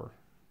have 4.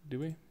 Do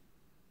we?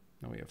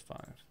 No, we have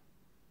 5.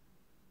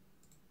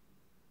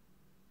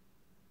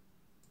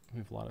 We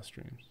have a lot of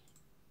streams.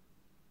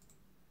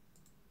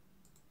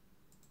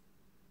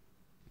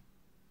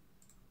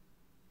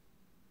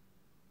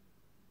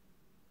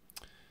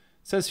 It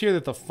says here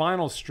that the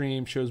final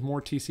stream shows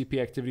more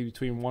TCP activity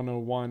between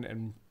 101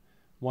 and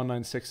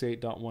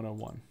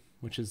 1968.101,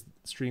 which is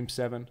stream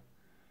 7.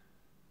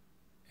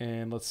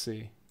 And let's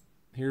see.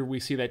 Here we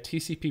see that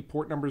TCP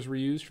port numbers were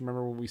used.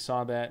 Remember when we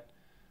saw that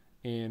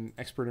in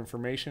expert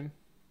information?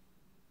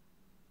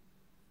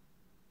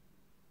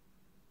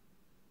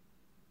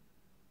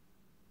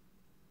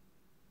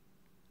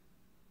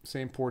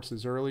 Same ports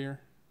as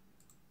earlier.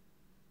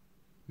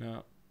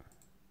 No.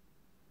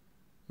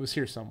 It was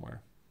here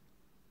somewhere.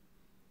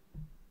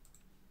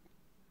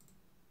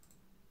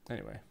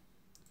 Anyway.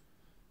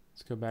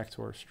 Let's go back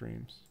to our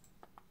streams.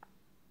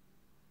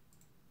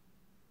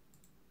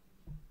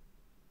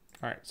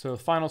 All right, so the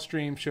final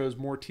stream shows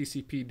more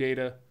TCP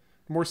data,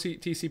 more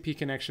TCP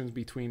connections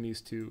between these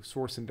two,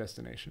 source and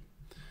destination.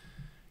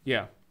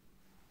 Yeah.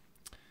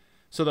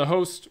 So the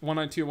host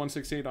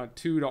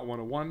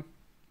 192.168.2.101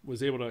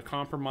 was able to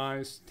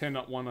compromise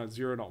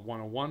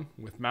 10.1.0.101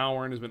 with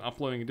malware and has been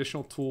uploading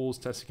additional tools,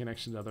 testing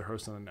connections to other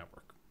hosts on the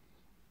network.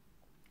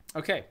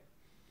 Okay.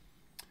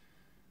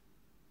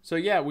 So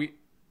yeah, we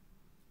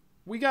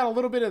got a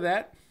little bit of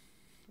that.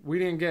 We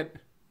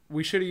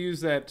should have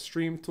used that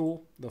stream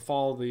tool to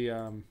follow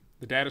the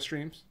data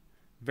streams.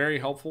 Very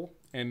helpful,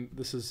 and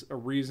this is a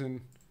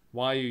reason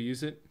why you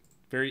use it.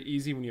 Very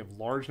easy when you have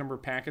large number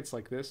of packets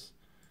like this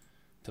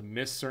to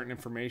miss certain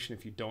information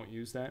if you don't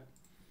use that.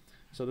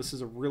 So this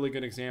is a really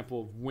good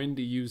example of when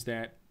to use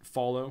that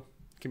follow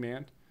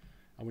command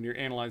when you're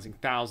analyzing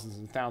thousands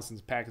and thousands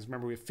of packets.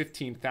 Remember, we have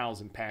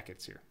 15,000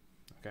 packets here.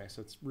 Okay,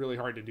 so it's really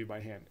hard to do by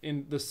hand.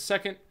 In the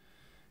second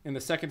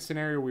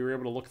scenario, we were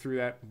able to look through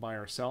that by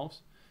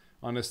ourselves.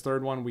 On this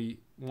third one, we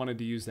wanted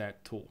to use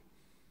that tool.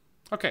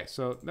 Okay,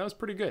 so that was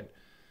pretty good.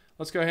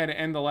 Let's go ahead and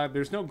end the lab.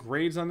 There's no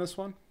grades on this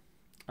one,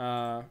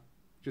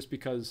 just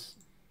because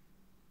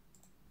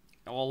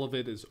all of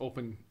it is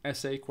open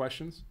essay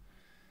questions.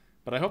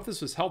 But I hope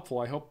this was helpful.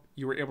 I hope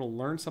you were able to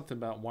learn something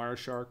about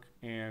Wireshark.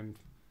 And,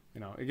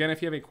 again,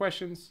 if you have any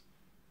questions,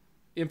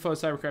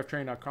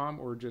 info@cyberkrafttraining.com,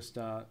 or just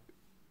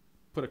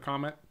put a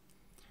comment.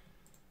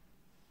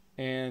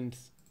 And,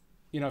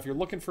 if you're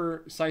looking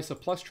for CySA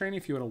Plus training,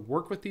 if you want to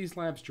work with these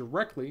labs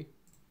directly,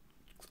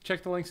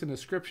 check the links in the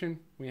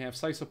description. We have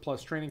CySA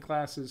Plus training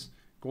classes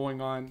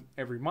going on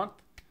every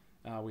month.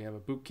 We have a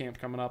boot camp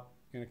coming up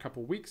in a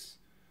couple weeks.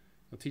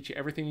 We'll teach you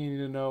everything you need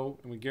to know,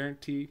 and we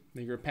guarantee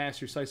that you're going to pass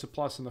your CySA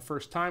Plus in the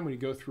first time when you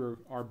go through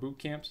our boot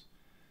camps.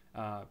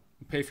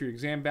 pay for your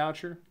exam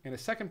voucher, and a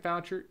second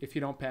voucher if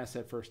you don't pass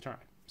that first time.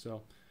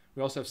 So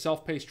we also have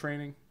self-paced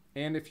training.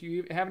 And if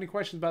you have any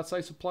questions about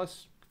CySA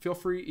Plus, feel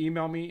free,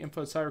 email me,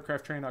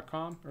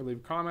 info@cyberkrafttraining.com, or leave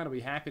a comment. I'll be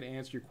happy to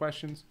answer your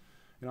questions,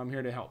 and I'm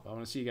here to help. I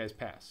want to see you guys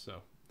pass.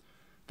 So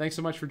thanks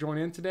so much for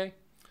joining in today.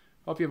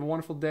 Hope you have a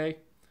wonderful day.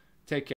 Take care.